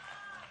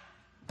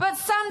 But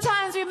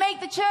sometimes we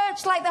make the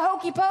church like the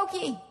hokey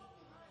pokey.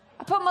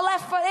 I put my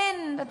left foot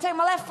in, I take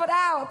my left foot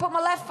out, I put my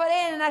left foot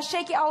in, and I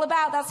shake it all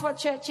about. That's what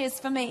church is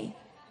for me.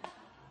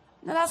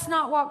 No, that's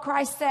not what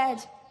Christ said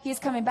he's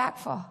coming back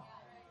for.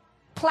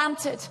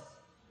 Planted,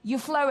 you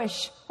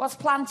flourish. What's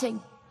planting?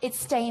 It's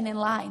staying in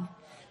line.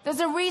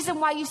 There's a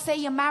reason why you say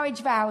your marriage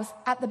vows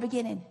at the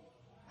beginning.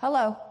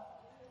 Hello?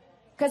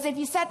 Because if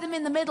you said them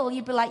in the middle,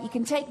 you'd be like, you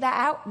can take that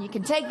out, and you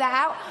can take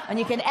that out, and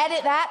you can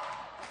edit that.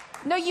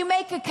 No, you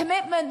make a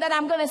commitment that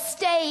I'm going to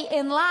stay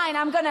in line.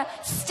 I'm going to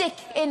stick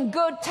in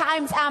good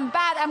times and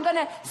bad. I'm going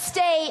to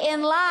stay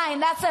in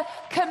line. That's a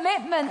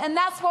commitment, and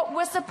that's what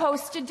we're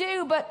supposed to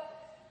do. But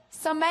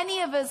so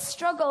many of us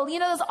struggle. You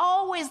know, there's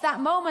always that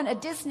moment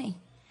at Disney.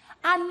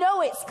 I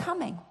know it's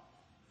coming.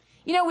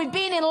 You know, we've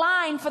been in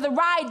line for the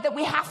ride that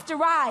we have to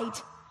ride.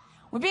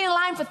 We've been in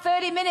line for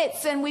 30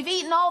 minutes, and we've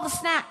eaten all the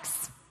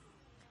snacks.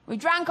 We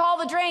drank all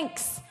the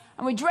drinks.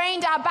 And we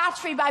drained our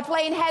battery by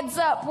playing heads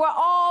up. We're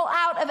all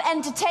out of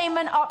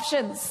entertainment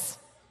options.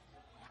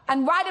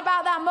 And right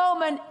about that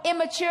moment,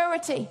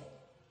 immaturity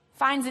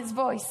finds its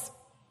voice.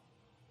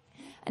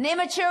 And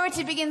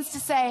immaturity begins to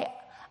say,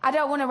 I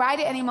don't want to ride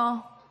it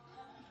anymore.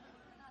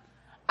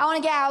 I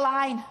want to get out of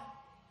line.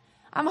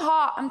 I'm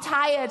hot. I'm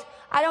tired.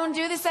 I don't want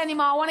to do this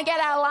anymore. I want to get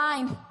out of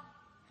line.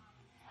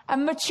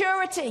 And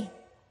maturity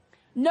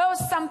knows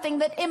something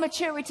that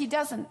immaturity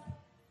doesn't,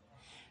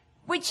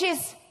 which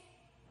is,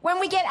 when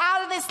we get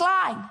out of this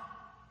line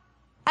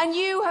and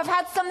you have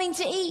had something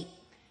to eat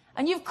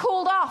and you've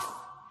cooled off,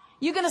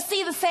 you're going to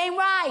see the same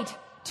ride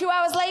 2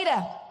 hours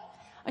later.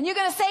 And you're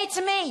going to say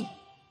to me,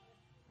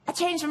 I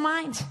changed my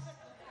mind.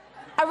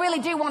 I really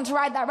do want to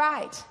ride that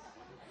ride.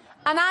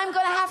 And I'm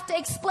going to have to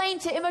explain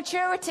to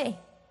immaturity,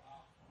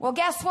 well,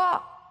 guess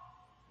what?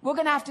 We're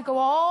going to have to go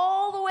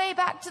all the way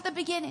back to the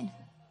beginning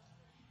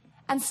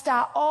and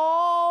start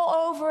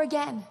all over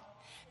again.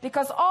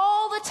 Because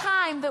all the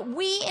time that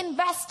we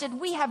invested,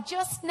 we have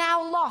just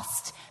now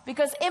lost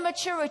because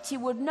immaturity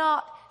would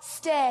not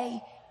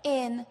stay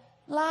in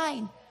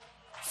line.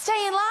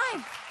 Stay in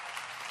line.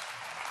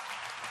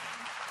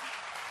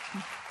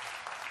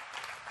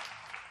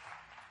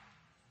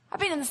 I've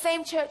been in the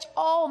same church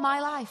all my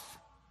life.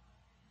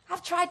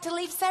 I've tried to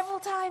leave several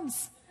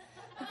times.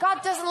 But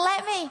God doesn't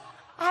let me.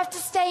 I have to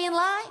stay in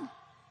line.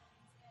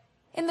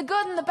 In the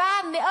good and the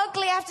bad and the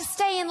ugly, I have to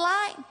stay in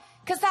line.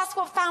 Because that's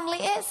what family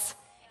is.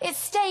 It's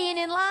staying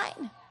in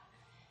line.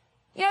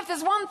 You know, if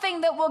there's one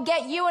thing that will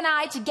get you and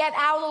I to get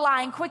out of the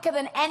line quicker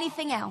than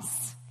anything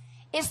else,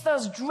 it's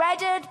those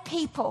dreaded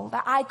people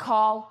that I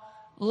call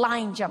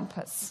line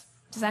jumpers.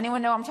 Does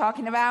anyone know what I'm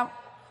talking about?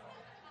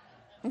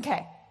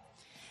 Okay.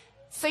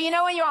 So you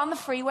know when you're on the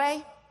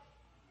freeway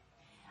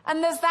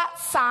and there's that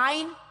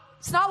sign.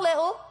 It's not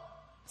little,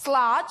 it's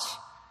large.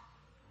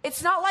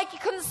 It's not like you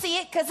couldn't see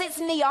it because it's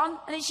neon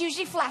and it's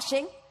usually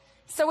flashing.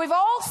 So we've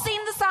all seen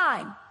the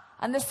sign.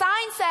 And the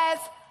sign says,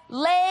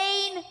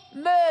 lane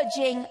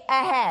merging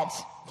ahead,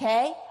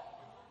 okay?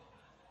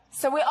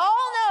 So we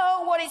all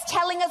know what it's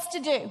telling us to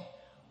do.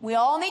 We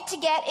all need to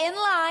get in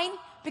line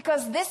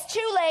because this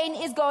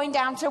 2-lane is going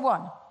down to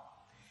 1.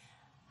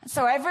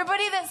 So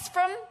everybody that's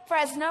from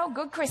Fresno,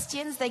 good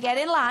Christians, they get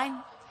in line.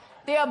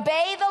 They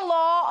obey the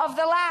law of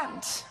the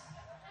land.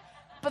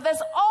 But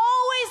there's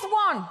always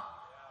one.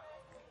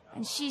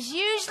 And she's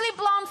usually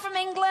blonde from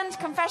England,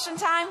 confession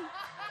time.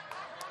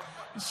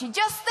 She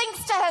just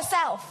thinks to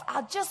herself,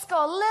 I'll just go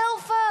a little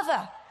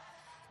further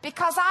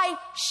because I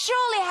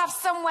surely have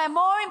somewhere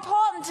more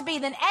important to be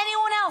than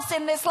anyone else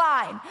in this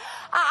line.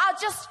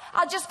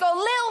 I'll just go a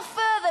little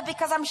further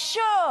because I'm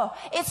sure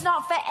it's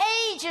not for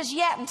ages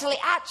yet until it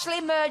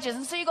actually merges.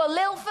 And so you go a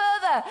little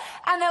further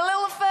and a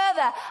little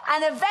further,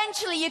 and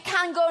eventually you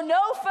can go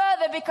no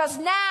further because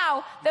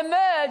now the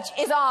merge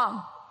is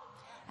on.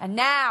 And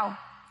now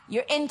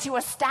you're into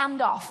a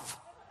standoff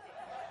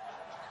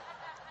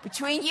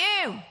between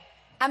you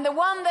and the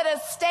one that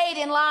has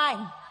stayed in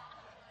line.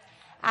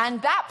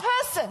 And that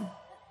person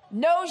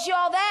knows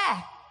you're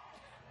there.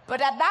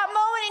 But at that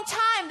moment in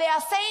time, they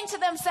are saying to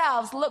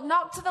themselves, look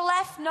not to the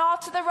left nor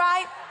to the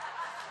right.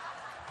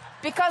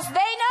 Because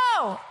they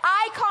know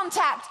eye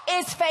contact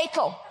is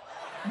fatal.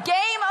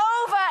 Game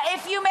over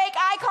if you make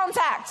eye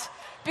contact.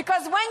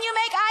 Because when you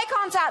make eye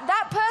contact,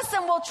 that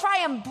person will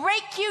try and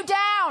break you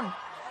down.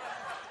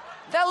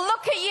 They'll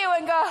look at you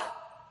and go,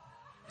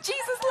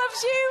 Jesus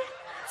loves you.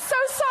 So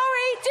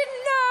sorry,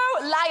 didn't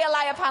know. Liar,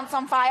 liar, pants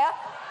on fire.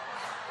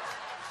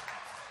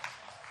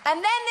 And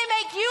then they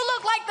make you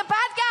look like the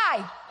bad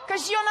guy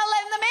because you're not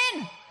letting them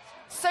in.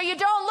 So you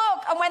don't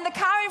look. And when the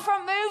car in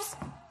front moves,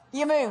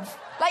 you move.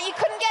 Like you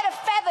couldn't get a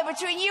feather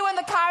between you and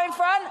the car in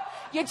front.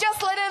 You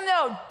just let them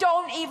know,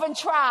 don't even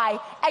try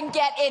and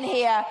get in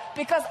here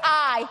because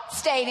I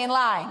stayed in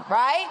line,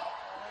 right?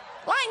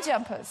 Line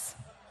jumpers.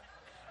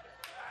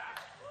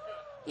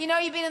 You know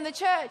you've been in the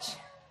church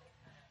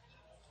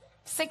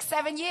 6,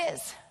 7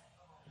 years.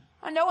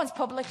 And no one's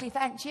publicly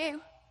thanked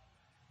you.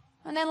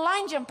 And then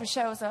line jumper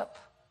shows up.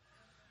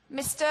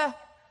 Mr.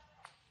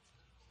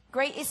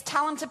 Greatest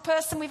talented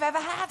person we've ever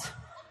had.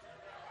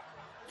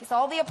 Gets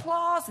all the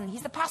applause, and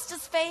he's the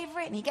pastor's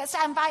favorite, and he gets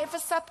invited for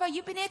supper.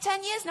 You've been here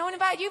 10 years, no one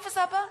invited you for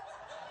supper.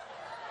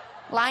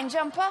 Line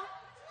jumper.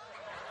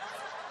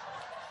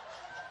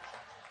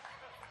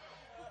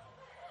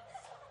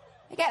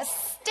 You get a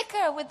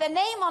sticker with their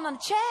name on a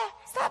chair.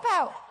 What's that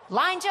about?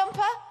 Line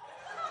jumper.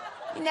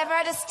 You never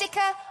had a sticker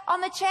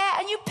on the chair,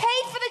 and you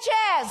paid for the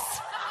chairs.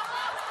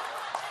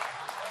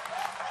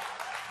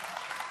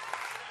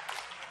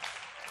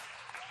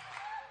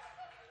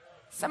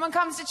 Someone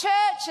comes to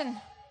church and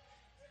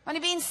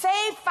only been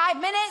saved 5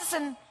 minutes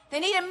and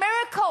they need a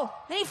miracle.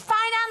 They need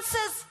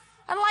finances.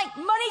 And like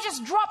money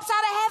just drops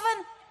out of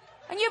heaven.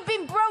 And you've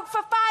been broke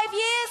for 5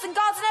 years and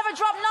God's never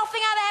dropped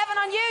nothing out of heaven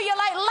on you. You're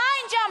like,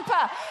 line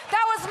jumper.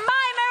 That was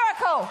my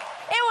miracle.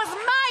 It was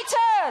my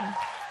turn.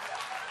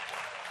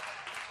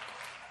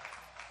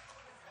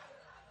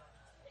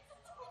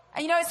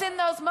 And you know, it's in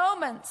those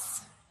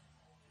moments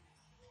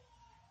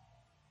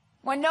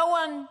when no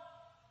one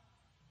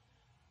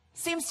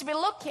seems to be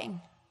looking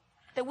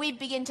that we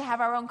begin to have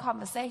our own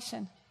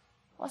conversation.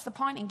 What's the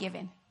point in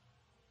giving?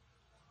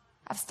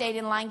 I've stayed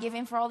in line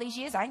giving for all these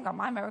years. I ain't got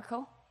my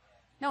miracle.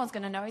 No one's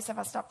going to notice if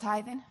I stop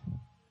tithing.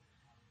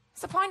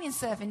 What's the point in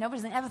serving?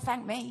 Nobody's going to ever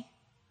thank me.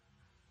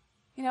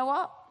 You know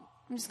what?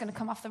 I'm just going to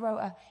come off the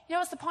rota. You know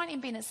what's the point in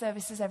being at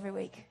services every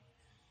week?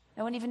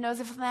 No one even knows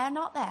if I'm there or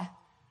not there.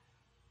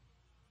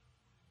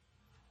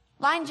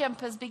 Line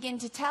jumpers begin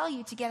to tell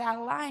you to get out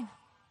of line.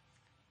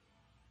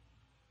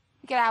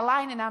 We get out of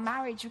line in our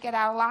marriage. We get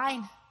out of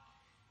line.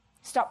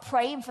 Stop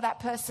praying for that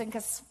person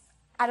because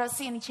I don't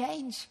see any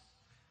change.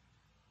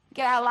 We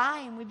get out of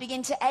line. We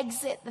begin to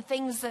exit the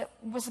things that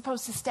we're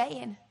supposed to stay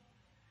in.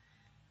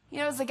 You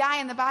know, there's a guy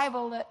in the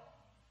Bible that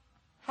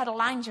had a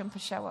line jumper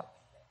show up.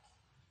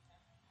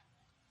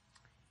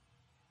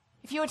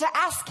 If you were to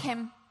ask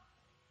him,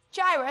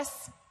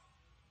 Jairus,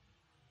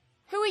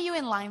 who are you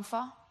in line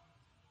for?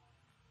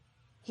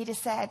 He'd have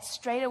said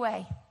straight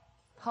away,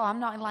 oh, I'm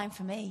not in line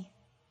for me.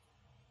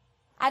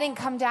 I didn't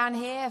come down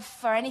here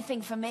for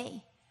anything for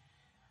me.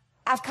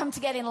 I've come to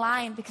get in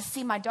line because,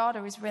 see, my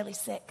daughter is really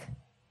sick.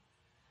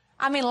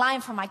 I'm in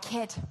line for my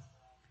kid.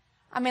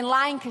 I'm in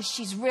line because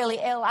she's really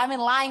ill. I'm in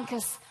line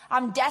because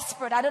I'm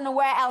desperate. I don't know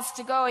where else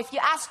to go. If you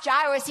ask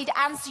Jairus, he'd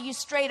answer you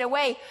straight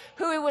away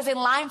who he was in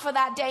line for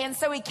that day. And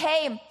so he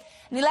came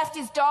and he left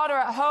his daughter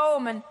at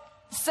home, and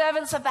the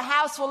servants of the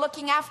house were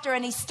looking after her,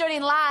 and he stood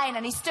in line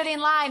and he stood in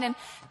line. And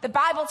the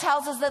Bible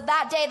tells us that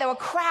that day there were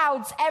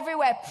crowds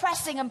everywhere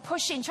pressing and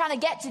pushing, trying to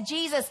get to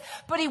Jesus.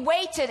 But he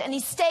waited and he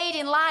stayed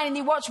in line and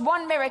he watched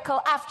one miracle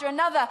after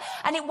another.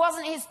 And it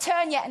wasn't his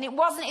turn yet, and it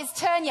wasn't his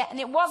turn yet, and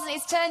it wasn't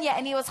his turn yet.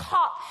 And he was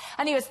hot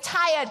and he was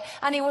tired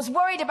and he was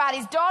worried about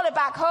his daughter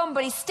back home.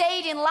 But he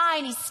stayed in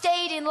line, he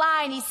stayed in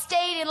line, he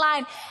stayed in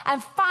line.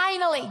 And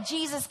finally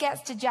Jesus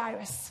gets to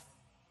Jairus.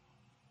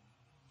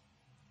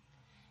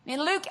 In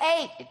Luke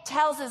 8, it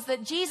tells us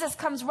that Jesus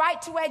comes right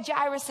to where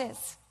Jairus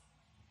is.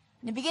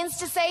 And he begins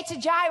to say to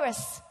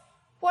Jairus,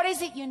 what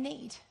is it you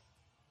need?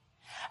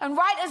 And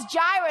right as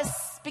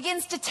Jairus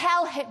begins to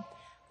tell him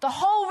the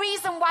whole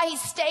reason why he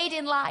stayed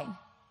in line,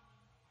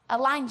 a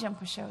line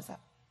jumper shows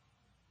up.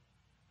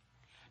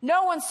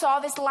 No one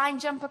saw this line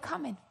jumper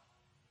coming.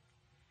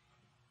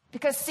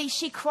 Because, see,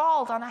 she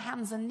crawled on her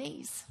hands and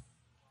knees.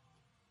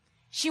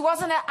 She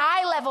wasn't at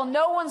eye level.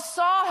 No one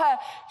saw her.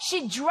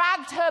 She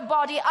dragged her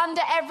body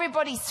under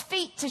everybody's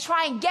feet to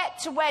try and get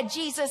to where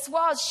Jesus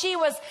was. She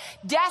was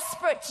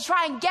desperate to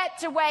try and get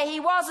to where he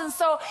was. And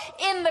so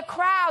in the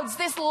crowds,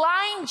 this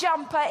line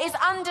jumper is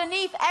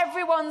underneath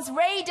everyone's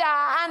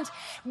radar. And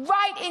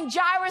right in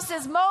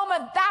Jairus'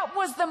 moment, that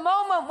was the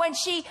moment when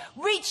she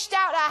reached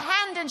out her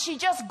hand and she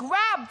just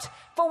grabbed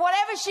for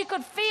whatever she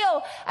could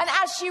feel. And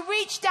as she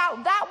reached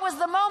out, that was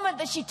the moment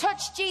that she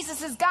touched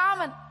Jesus'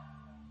 garment.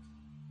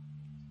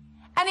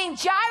 And in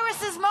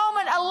Jairus'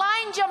 moment, a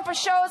line jumper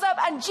shows up,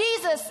 and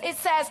Jesus, it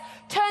says,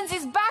 turns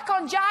his back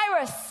on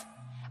Jairus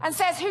and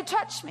says, who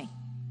touched me?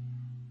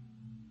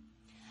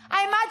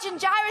 I imagine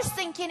Jairus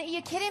thinking, are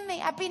you kidding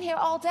me? I've been here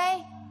all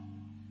day.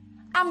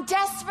 I'm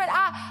desperate.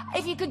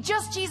 If you could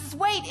just, Jesus,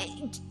 wait,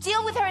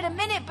 deal with her in a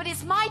minute, but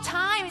it's my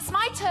time. It's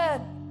my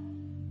turn.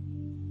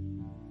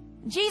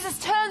 Jesus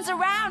turns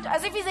around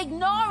as if he's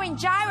ignoring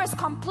Jairus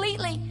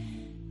completely,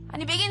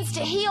 and he begins to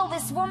heal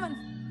this woman.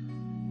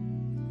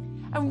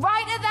 And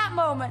right at that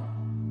moment,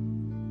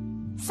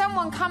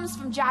 someone comes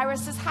from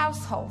Jairus'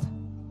 household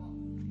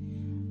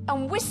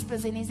and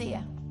whispers in his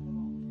ear.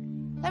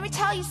 Let me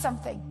tell you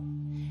something.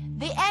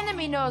 The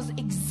enemy knows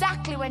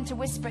exactly when to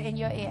whisper in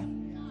your ear.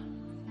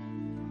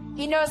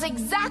 He knows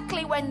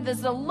exactly when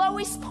there's the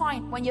lowest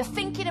point, when you're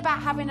thinking about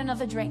having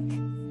another drink.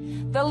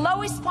 The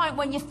lowest point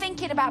when you're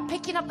thinking about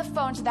picking up the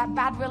phone to that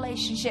bad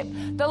relationship.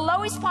 The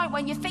lowest point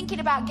when you're thinking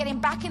about getting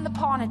back in the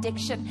porn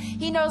addiction.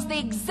 He knows the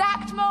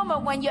exact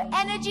moment when your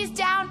energy's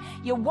down,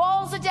 your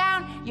walls are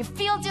down, you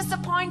feel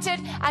disappointed,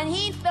 and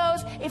he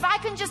knows if I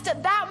can just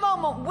at that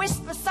moment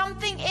whisper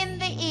something in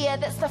the ear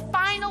that's the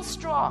final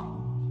straw.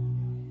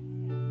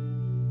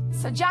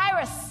 So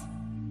Jairus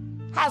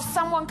has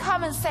someone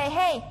come and say,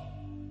 hey,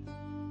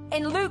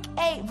 in Luke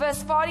 8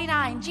 verse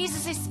 49,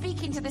 Jesus is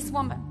speaking to this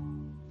woman.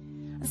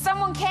 And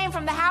someone came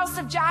from the house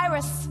of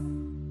Jairus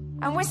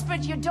and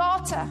whispered, your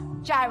daughter,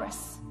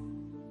 Jairus,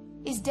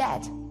 is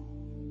dead.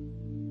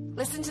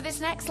 Listen to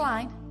this next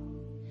line.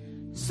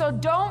 So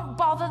don't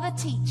bother the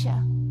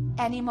teacher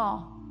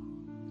anymore.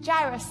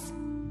 Jairus,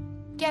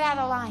 get out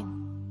of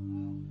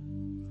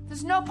line.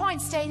 There's no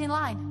point staying in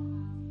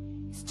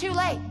line. It's too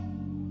late.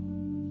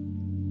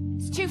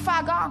 It's too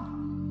far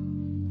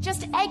gone.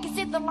 Just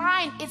exit the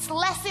line. It's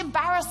less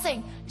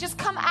embarrassing. Just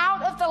come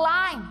out of the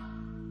line.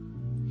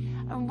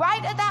 And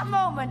right at that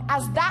moment,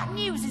 as that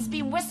news is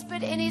being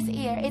whispered in his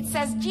ear, it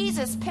says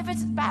Jesus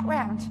pivoted back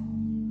round.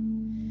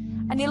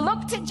 And he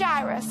looked at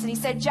Jairus and he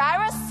said,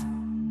 Jairus,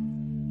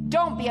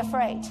 don't be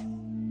afraid.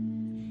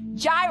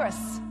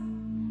 Jairus,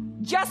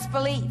 just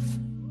believe.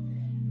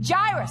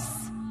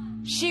 Jairus,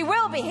 she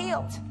will be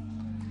healed.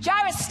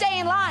 Jairus, stay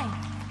in line.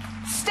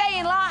 Stay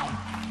in line.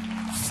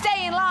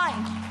 Stay in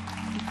line.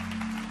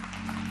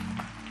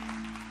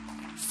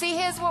 See,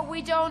 here's what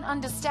we don't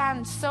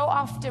understand. So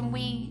often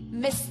we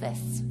miss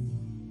this.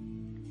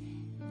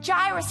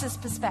 Jairus'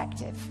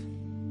 perspective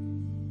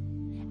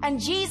and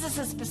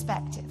Jesus'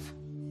 perspective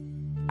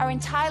are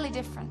entirely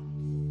different.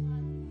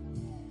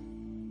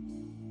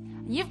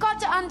 You've got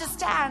to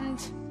understand,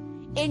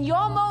 in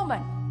your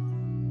moment,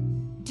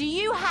 do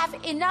you have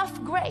enough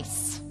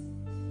grace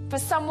for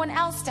someone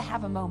else to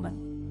have a moment?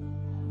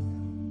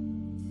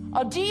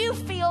 Or do you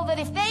feel that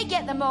if they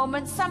get the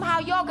moment, somehow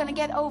you're going to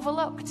get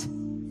overlooked?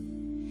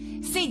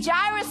 See,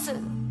 Jairus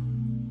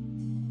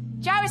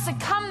had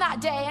come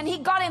that day and he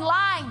got in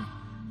line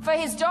for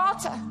his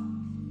daughter.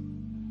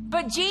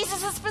 But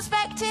Jesus'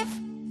 perspective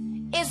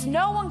is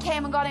no one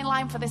came and got in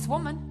line for this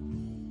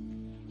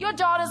woman. Your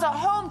daughter's at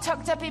home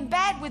tucked up in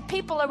bed with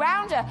people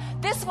around her.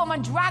 This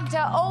woman dragged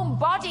her own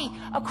body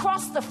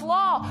across the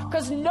floor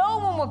because no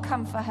one would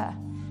come for her.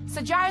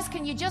 So Jairus,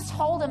 can you just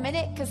hold a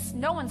minute because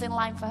no one's in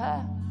line for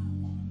her?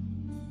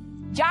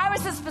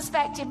 Jairus'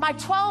 perspective, my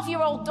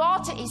 12-year-old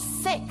daughter is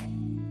sick.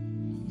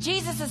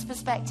 Jesus'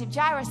 perspective,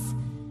 Jairus,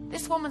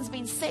 this woman's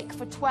been sick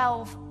for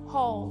 12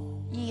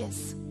 whole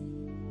years.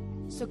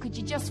 So could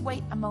you just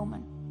wait a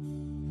moment?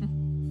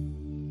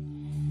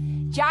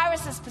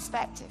 Jairus'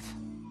 perspective,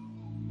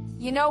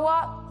 you know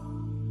what?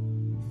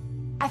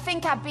 I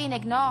think I've been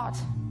ignored.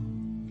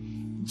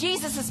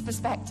 Jesus'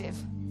 perspective,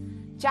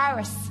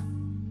 Jairus,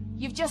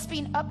 you've just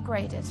been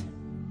upgraded.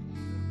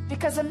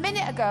 Because a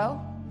minute ago,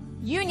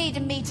 you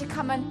needed me to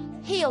come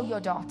and heal your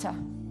daughter.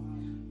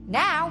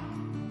 Now,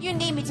 you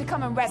need me to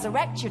come and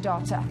resurrect your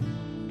daughter.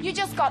 You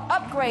just got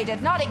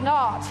upgraded, not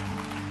ignored.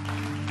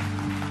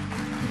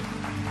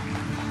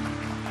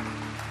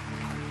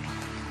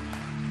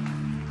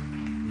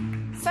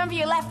 Some of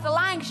you left the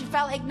line because you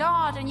felt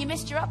ignored and you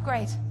missed your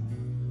upgrade.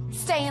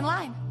 Stay in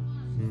line.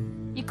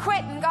 You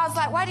quit and God's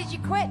like, why did you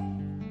quit?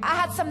 I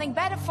had something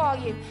better for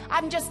you.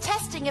 I'm just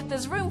testing if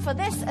there's room for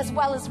this as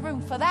well as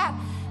room for that.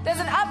 There's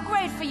an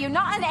upgrade for you,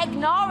 not an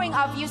ignoring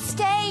of you.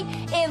 Stay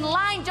in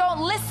line. Don't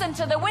listen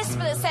to the whisper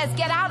that says,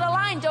 get out of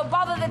line. Don't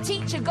bother the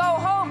teacher. Go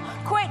home.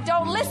 Quit.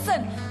 Don't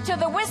listen to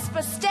the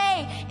whisper.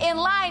 Stay in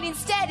line.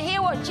 Instead, hear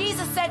what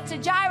Jesus said to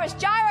Jairus.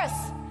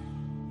 Jairus,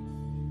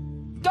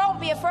 don't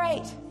be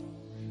afraid.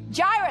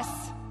 Jairus,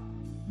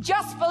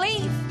 just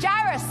believe.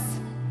 Jairus,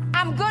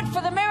 I'm good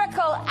for the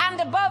miracle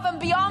and above and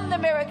beyond the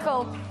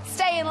miracle.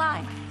 Stay in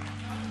line.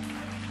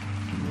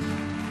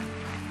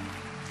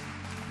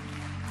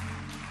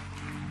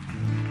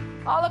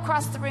 All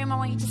across the room, I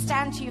want you to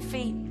stand to your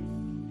feet.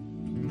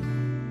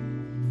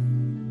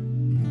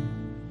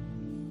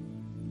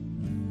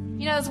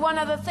 You know, there's one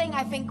other thing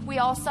I think we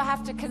also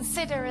have to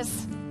consider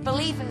as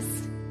believers.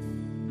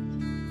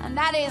 And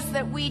that is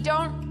that we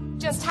don't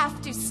just have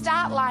to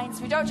start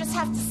lines. We don't just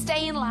have to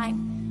stay in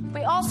line.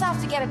 We also have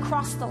to get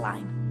across the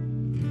line.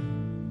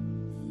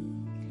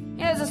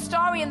 You know, there's a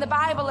story in the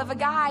Bible of a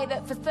guy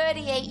that for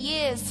 38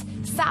 years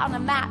sat on a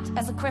mat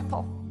as a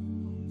cripple.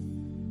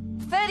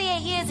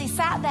 38 years he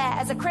sat there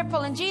as a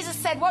cripple, and Jesus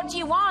said, what do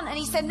you want? And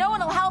he said, no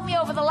one will help me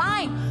over the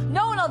line.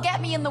 No one will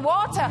get me in the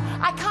water.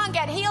 I can't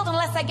get healed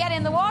unless I get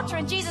in the water.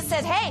 And Jesus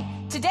said, hey,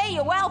 today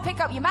you're well, pick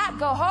up your mat,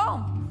 go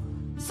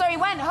home. So he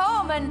went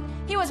home and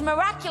he was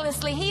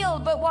miraculously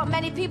healed. But what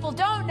many people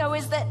don't know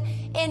is that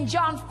in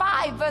John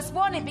 5 verse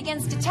 1, it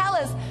begins to tell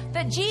us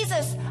that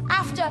Jesus,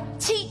 after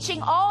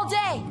teaching all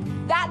day,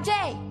 that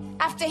day,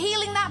 after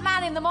healing that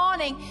man in the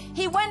morning,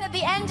 he went at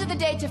the end of the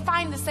day to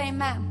find the same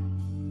man.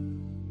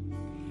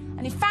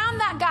 And he found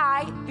that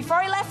guy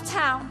before he left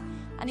town,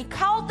 and he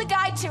called the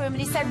guy to him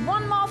and he said,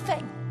 one more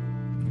thing.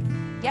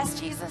 Yes,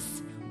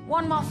 Jesus,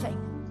 one more thing.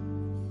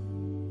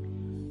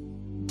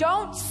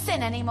 Don't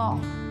sin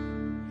anymore.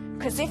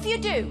 Because if you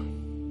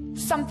do,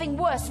 something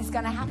worse is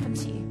going to happen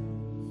to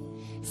you.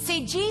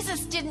 See,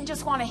 Jesus didn't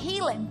just want to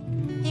heal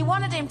him. He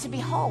wanted him to be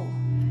whole.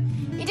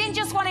 He didn't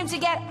just want him to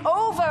get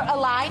over a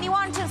line. He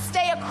wanted to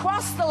stay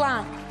across the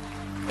line.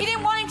 He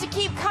didn't want him to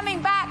keep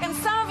coming back. And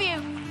some of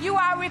you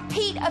are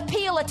repeat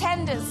appeal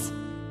attenders.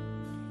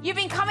 You've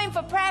been coming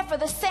for prayer for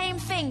the same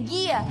thing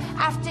year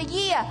after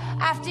year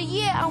after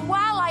year. And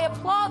while I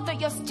applaud that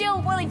you're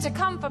still willing to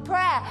come for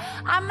prayer,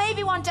 I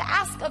maybe want to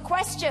ask a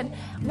question.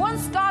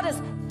 Once God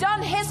has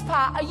done his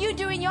part, are you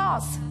doing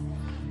yours?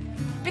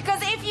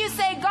 Because if you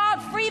say,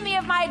 God, free me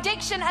of my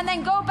addiction, and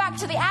then go back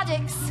to the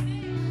addicts,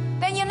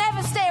 then you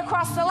never stay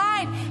across the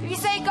line. If you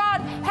say,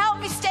 God, help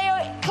me stay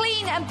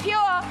clean and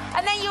pure,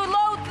 and then you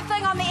load the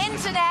thing on the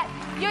internet,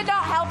 you're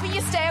not helping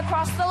you stay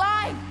across the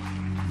line.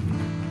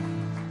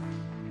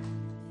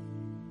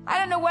 I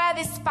don't know where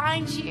this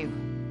finds you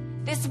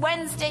this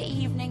Wednesday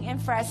evening in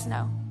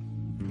Fresno,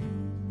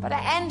 but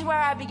I end where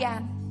I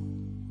began.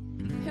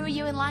 Who are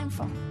you in line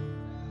for?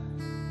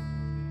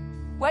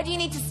 Where do you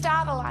need to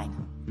start a line?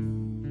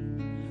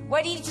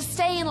 Where do you need to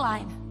stay in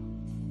line?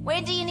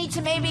 Where do you need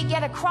to maybe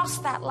get across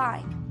that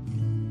line?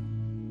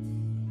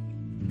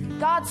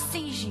 God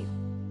sees you.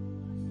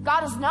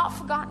 God has not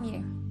forgotten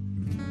you.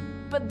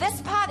 But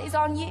this part is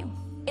on you.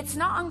 It's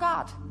not on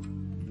God.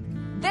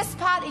 This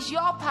part is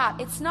your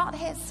part. It's not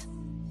his.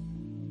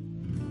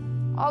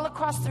 All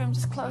across the room,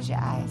 just close your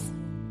eyes.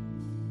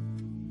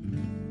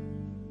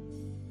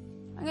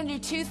 I'm going to do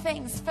two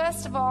things.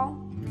 First of all,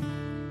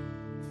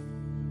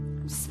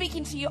 I'm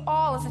speaking to you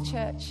all as a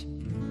church.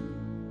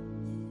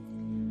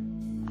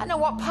 I know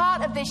what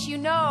part of this you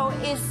know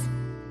is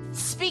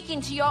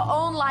speaking to your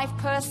own life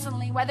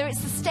personally, whether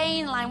it's a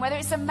staying line, whether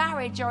it's a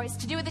marriage, or it's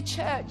to do with the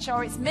church,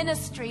 or it's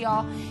ministry,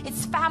 or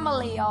it's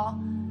family,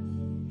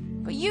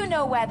 but you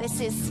know where this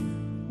is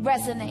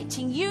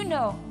resonating. You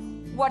know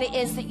what it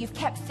is that you've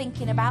kept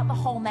thinking about the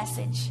whole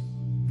message.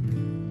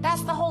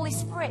 That's the Holy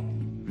Spirit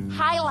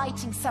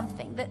highlighting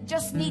something that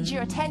just needs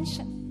your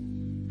attention.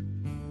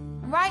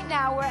 Right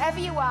now, wherever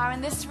you are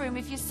in this room,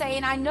 if you're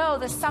saying, I know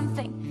there's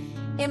something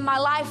in my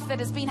life that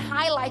has been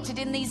highlighted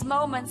in these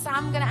moments,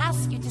 I'm going to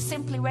ask you to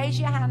simply raise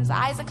your hands.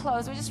 Eyes are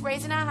closed. We're just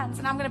raising our hands,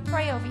 and I'm going to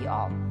pray over you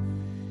all.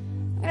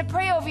 I'm going to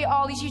pray over you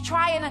all as you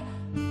try and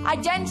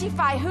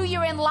identify who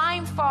you're in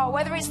line for,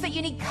 whether it's that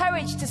you need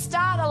courage to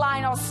start a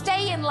line or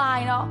stay in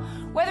line, or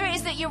whether it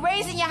is that you're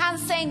raising your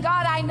hands saying,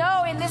 God, I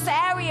know in this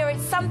area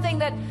it's something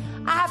that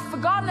I have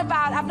forgotten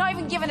about, I've not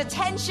even given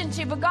attention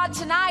to, but God,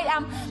 tonight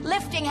I'm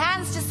lifting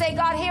hands to say,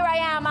 God, here I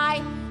am.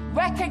 I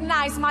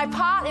recognize my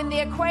part in the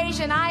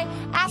equation. I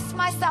ask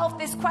myself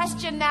this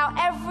question now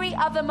every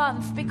other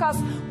month,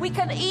 because we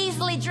can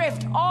easily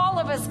drift. All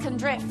of us can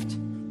drift.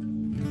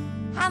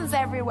 Hands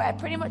everywhere,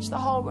 pretty much the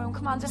whole room.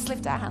 Come on, just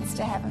lift our hands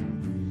to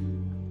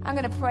heaven. I'm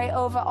going to pray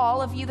over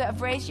all of you that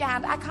have raised your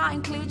hand. I can't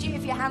include you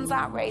if your hands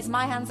aren't raised.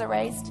 My hands are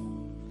raised.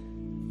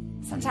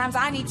 Sometimes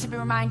I need to be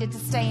reminded to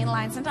stay in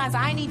line. Sometimes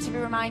I need to be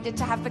reminded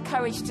to have the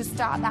courage to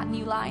start that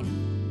new line.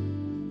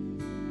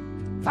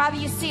 Father,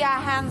 you see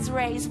our hands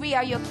raised. We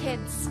are your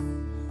kids.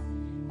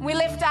 We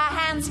lift our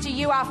hands to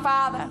you, our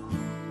Father.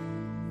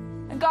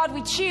 And God,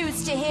 we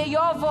choose to hear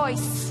your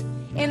voice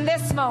in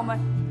this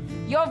moment.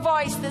 Your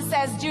voice that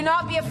says, do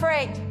not be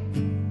afraid.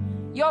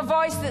 Your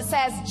voice that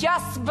says,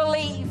 just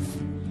believe.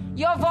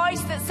 Your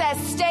voice that says,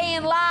 stay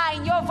in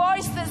line. Your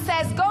voice that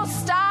says, go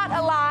start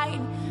a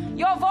line.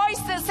 Your voice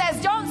that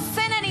says, don't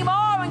sin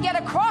anymore and get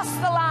across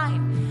the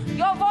line.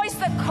 Your voice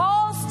that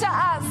calls to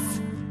us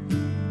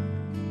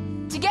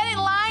to get in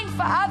line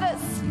for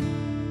others.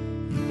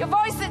 Your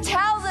voice that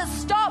tells us,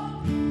 stop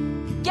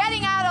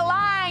getting out of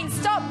line.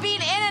 Stop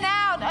being in and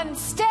out, and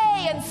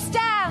stay and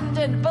stand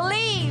and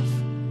believe.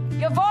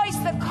 Your voice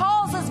that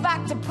calls us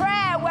back to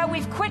prayer where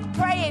we've quit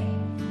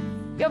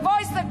praying. Your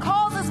voice that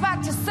calls us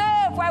back to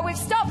serve where we've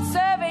stopped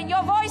serving.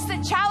 Your voice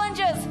that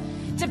challenges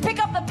to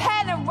pick up the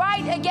pen and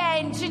write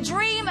again, to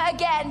dream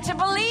again, to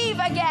believe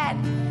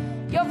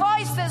again. Your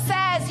voice that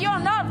says, you're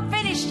not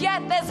finished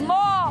yet, there's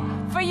more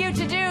for you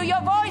to do. Your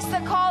voice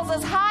that calls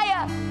us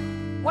higher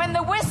when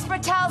the whisper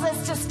tells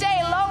us to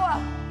stay lower.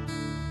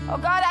 Oh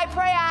God, I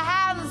pray our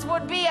hands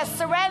would be a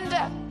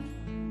surrender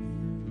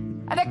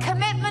and a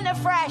commitment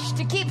afresh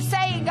to keep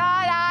saying,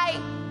 God, I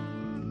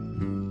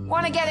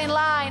want to get in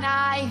line.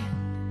 I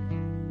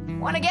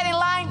want to get in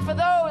line for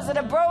those that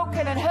are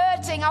broken and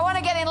hurting. I want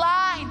to get in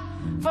line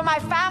for my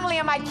family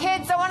and my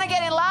kids. I want to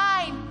get in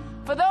line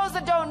for those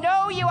that don't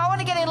know you. I want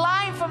to get in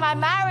line for my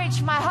marriage,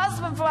 for my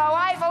husband, for my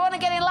wife. I want to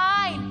get in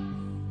line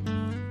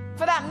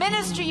for that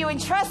ministry you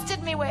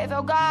entrusted me with.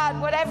 Oh God,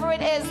 whatever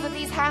it is that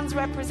these hands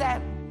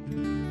represent,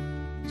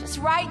 just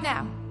right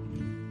now,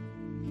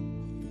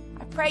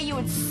 I pray you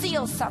would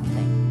seal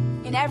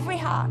something in every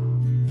heart,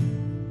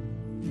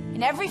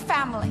 in every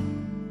family,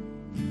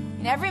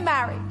 in every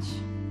marriage.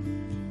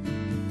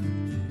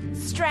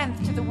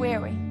 Strength to the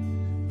weary,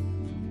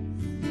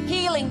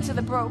 healing to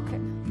the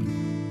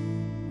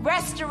broken,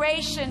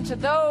 restoration to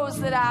those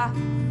that are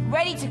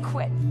ready to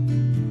quit,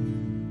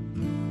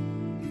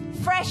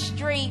 fresh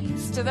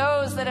dreams to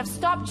those that have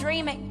stopped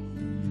dreaming,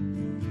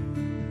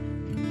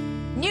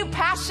 new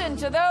passion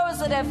to those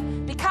that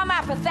have become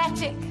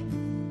apathetic,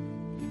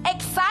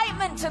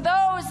 excitement to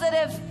those that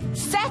have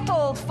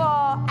settled for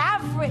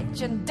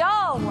average and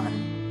dull.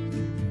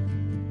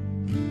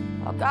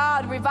 Oh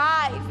God,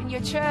 revive in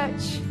your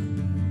church,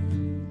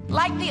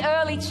 like the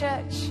early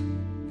church,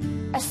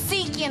 a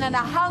seeking and a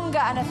hunger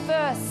and a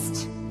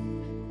thirst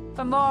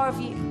for more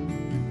of you,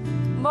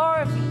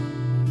 more of you,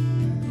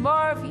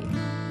 more of you.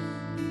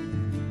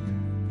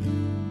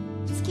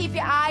 Just keep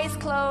your eyes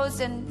closed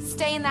and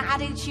stay in that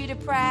attitude of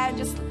prayer.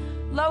 Just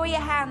lower your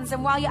hands,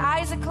 and while your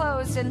eyes are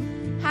closed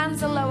and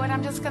hands are lowered,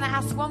 I'm just going to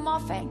ask one more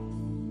thing.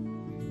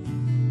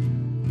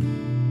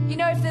 You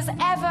know, if there's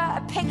ever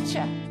a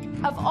picture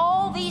of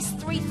all these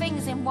three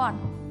things in one,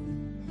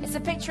 it's a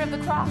picture of the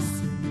cross.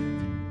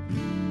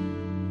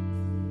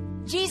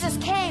 Jesus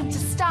came to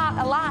start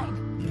a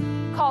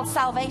line called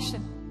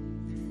salvation.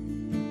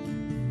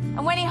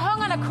 And when he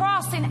hung on a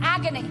cross in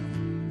agony,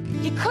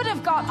 he could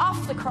have got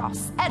off the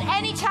cross at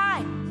any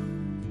time.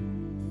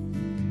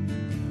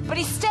 But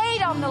he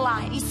stayed on the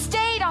line. He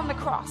stayed on the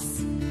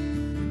cross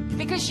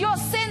because your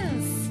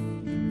sins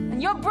and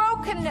your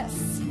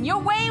brokenness and your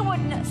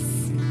waywardness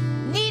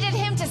needed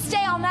him to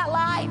stay on that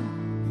line.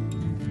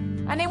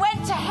 And he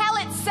went to hell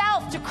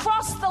itself to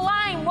cross the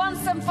line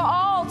once and for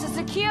all to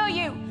secure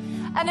you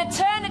an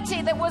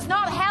eternity that was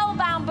not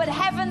hell-bound but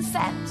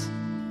heaven-sent.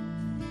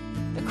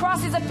 The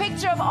cross is a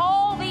picture of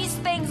all these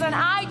things, and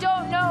I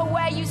don't know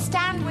where you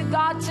stand with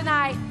God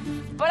tonight,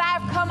 but I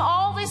have come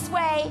all this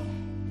way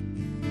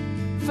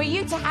for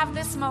you to have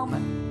this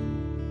moment.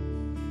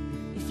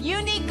 If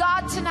you need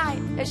God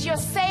tonight as your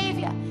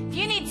Savior, if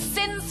you need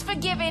sins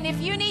forgiven,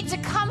 if you need to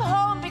come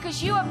home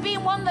because you have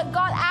been one that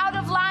got out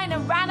of line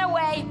and ran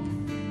away,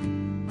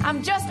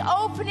 I'm just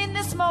opening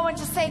this moment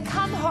to say,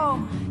 come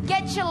home,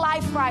 get your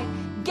life right,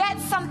 get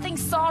something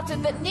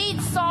sorted that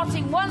needs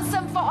sorting once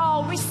and for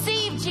all.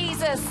 Receive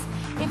Jesus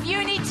if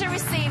you need to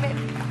receive it.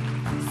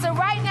 So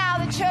right now,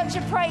 the church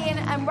are praying,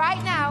 and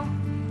right now,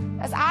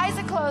 as eyes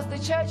are closed, the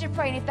church are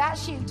praying. If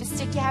that's you, just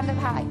stick your hand up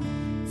high.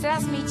 So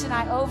that's me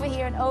tonight, over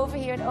here and over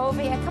here and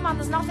over here. Come on,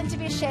 there's nothing to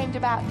be ashamed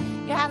about.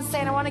 Your hand's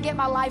saying, I want to get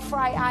my life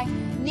right. I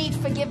need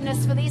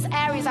forgiveness for these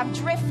areas. I've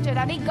drifted.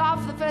 I need God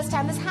for the first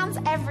time. There's hands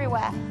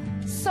everywhere.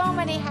 So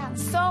many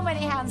hands, so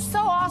many hands. So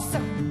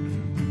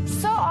awesome.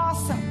 So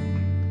awesome.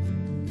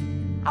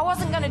 I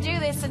wasn't going to do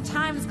this and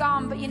time's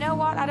gone, but you know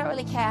what? I don't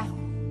really care.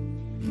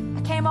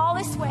 I came all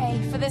this way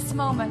for this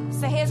moment.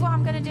 So here's what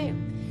I'm going to do.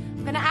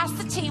 I'm going to ask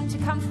the team to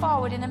come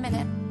forward in a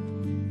minute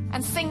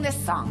and sing this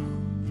song.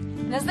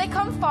 And as they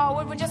come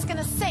forward, we're just going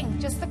to sing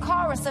just the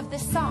chorus of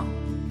this song.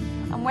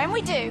 And when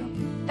we do,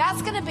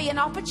 that's going to be an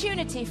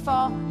opportunity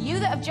for you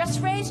that have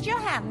just raised your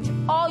hand,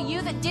 or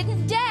you that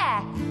didn't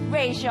dare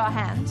raise your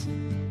hand,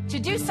 to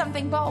do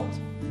something bold.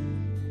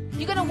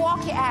 You're going to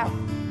walk it out.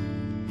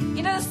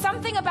 You know, there's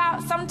something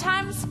about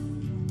sometimes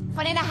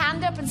putting a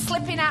hand up and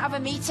slipping out of a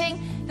meeting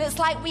that's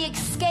like we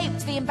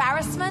escaped the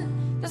embarrassment.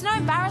 There's no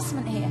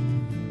embarrassment here.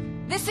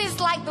 This is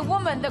like the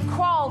woman that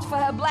crawled for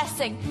her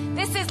blessing.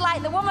 This is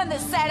like the woman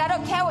that said, I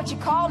don't care what you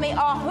call me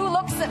or who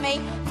looks at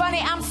me. Funny,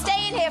 I'm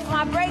staying here for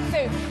my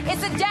breakthrough.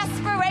 It's a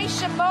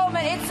desperation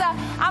moment.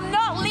 I'm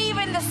not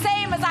leaving the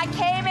same as I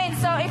came in.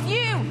 So if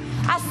you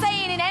are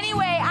saying in any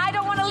way, I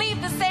don't want to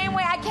leave the same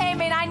way I came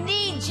in. I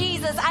need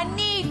Jesus. I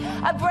need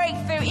a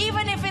breakthrough.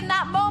 Even if in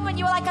that moment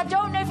you were like, I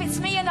don't know if it's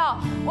me or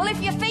not. Well, if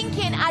you're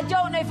thinking, I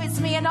don't know if it's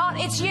me or not,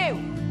 it's you.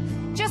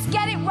 Just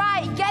get it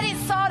right, get it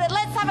sorted.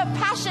 Let's have a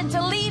passion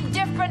to leave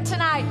different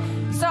tonight.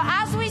 So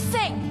as we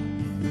sing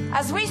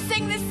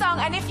this song,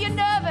 and if you're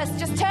nervous,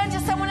 just turn to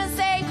someone and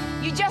say,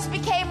 you just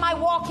became my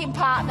walking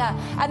partner.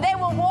 And they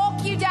will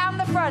walk you down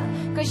the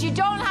front, because you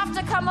don't have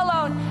to come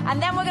alone.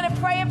 And then we're going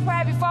to pray a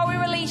prayer before we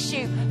release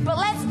you. But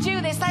let's do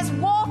this. Let's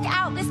walk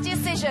out this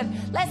decision.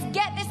 Let's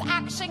get this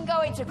action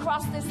going to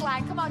cross this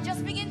line. Come on,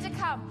 just begin to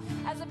come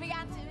as I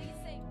began to sing.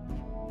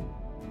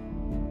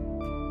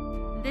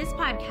 This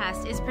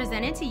podcast is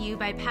presented to you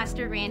by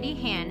Pastor Randy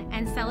Han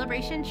and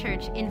Celebration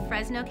Church in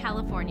Fresno,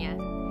 California.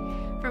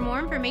 For more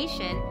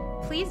information,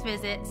 please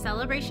visit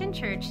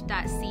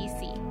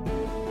celebrationchurch.cc.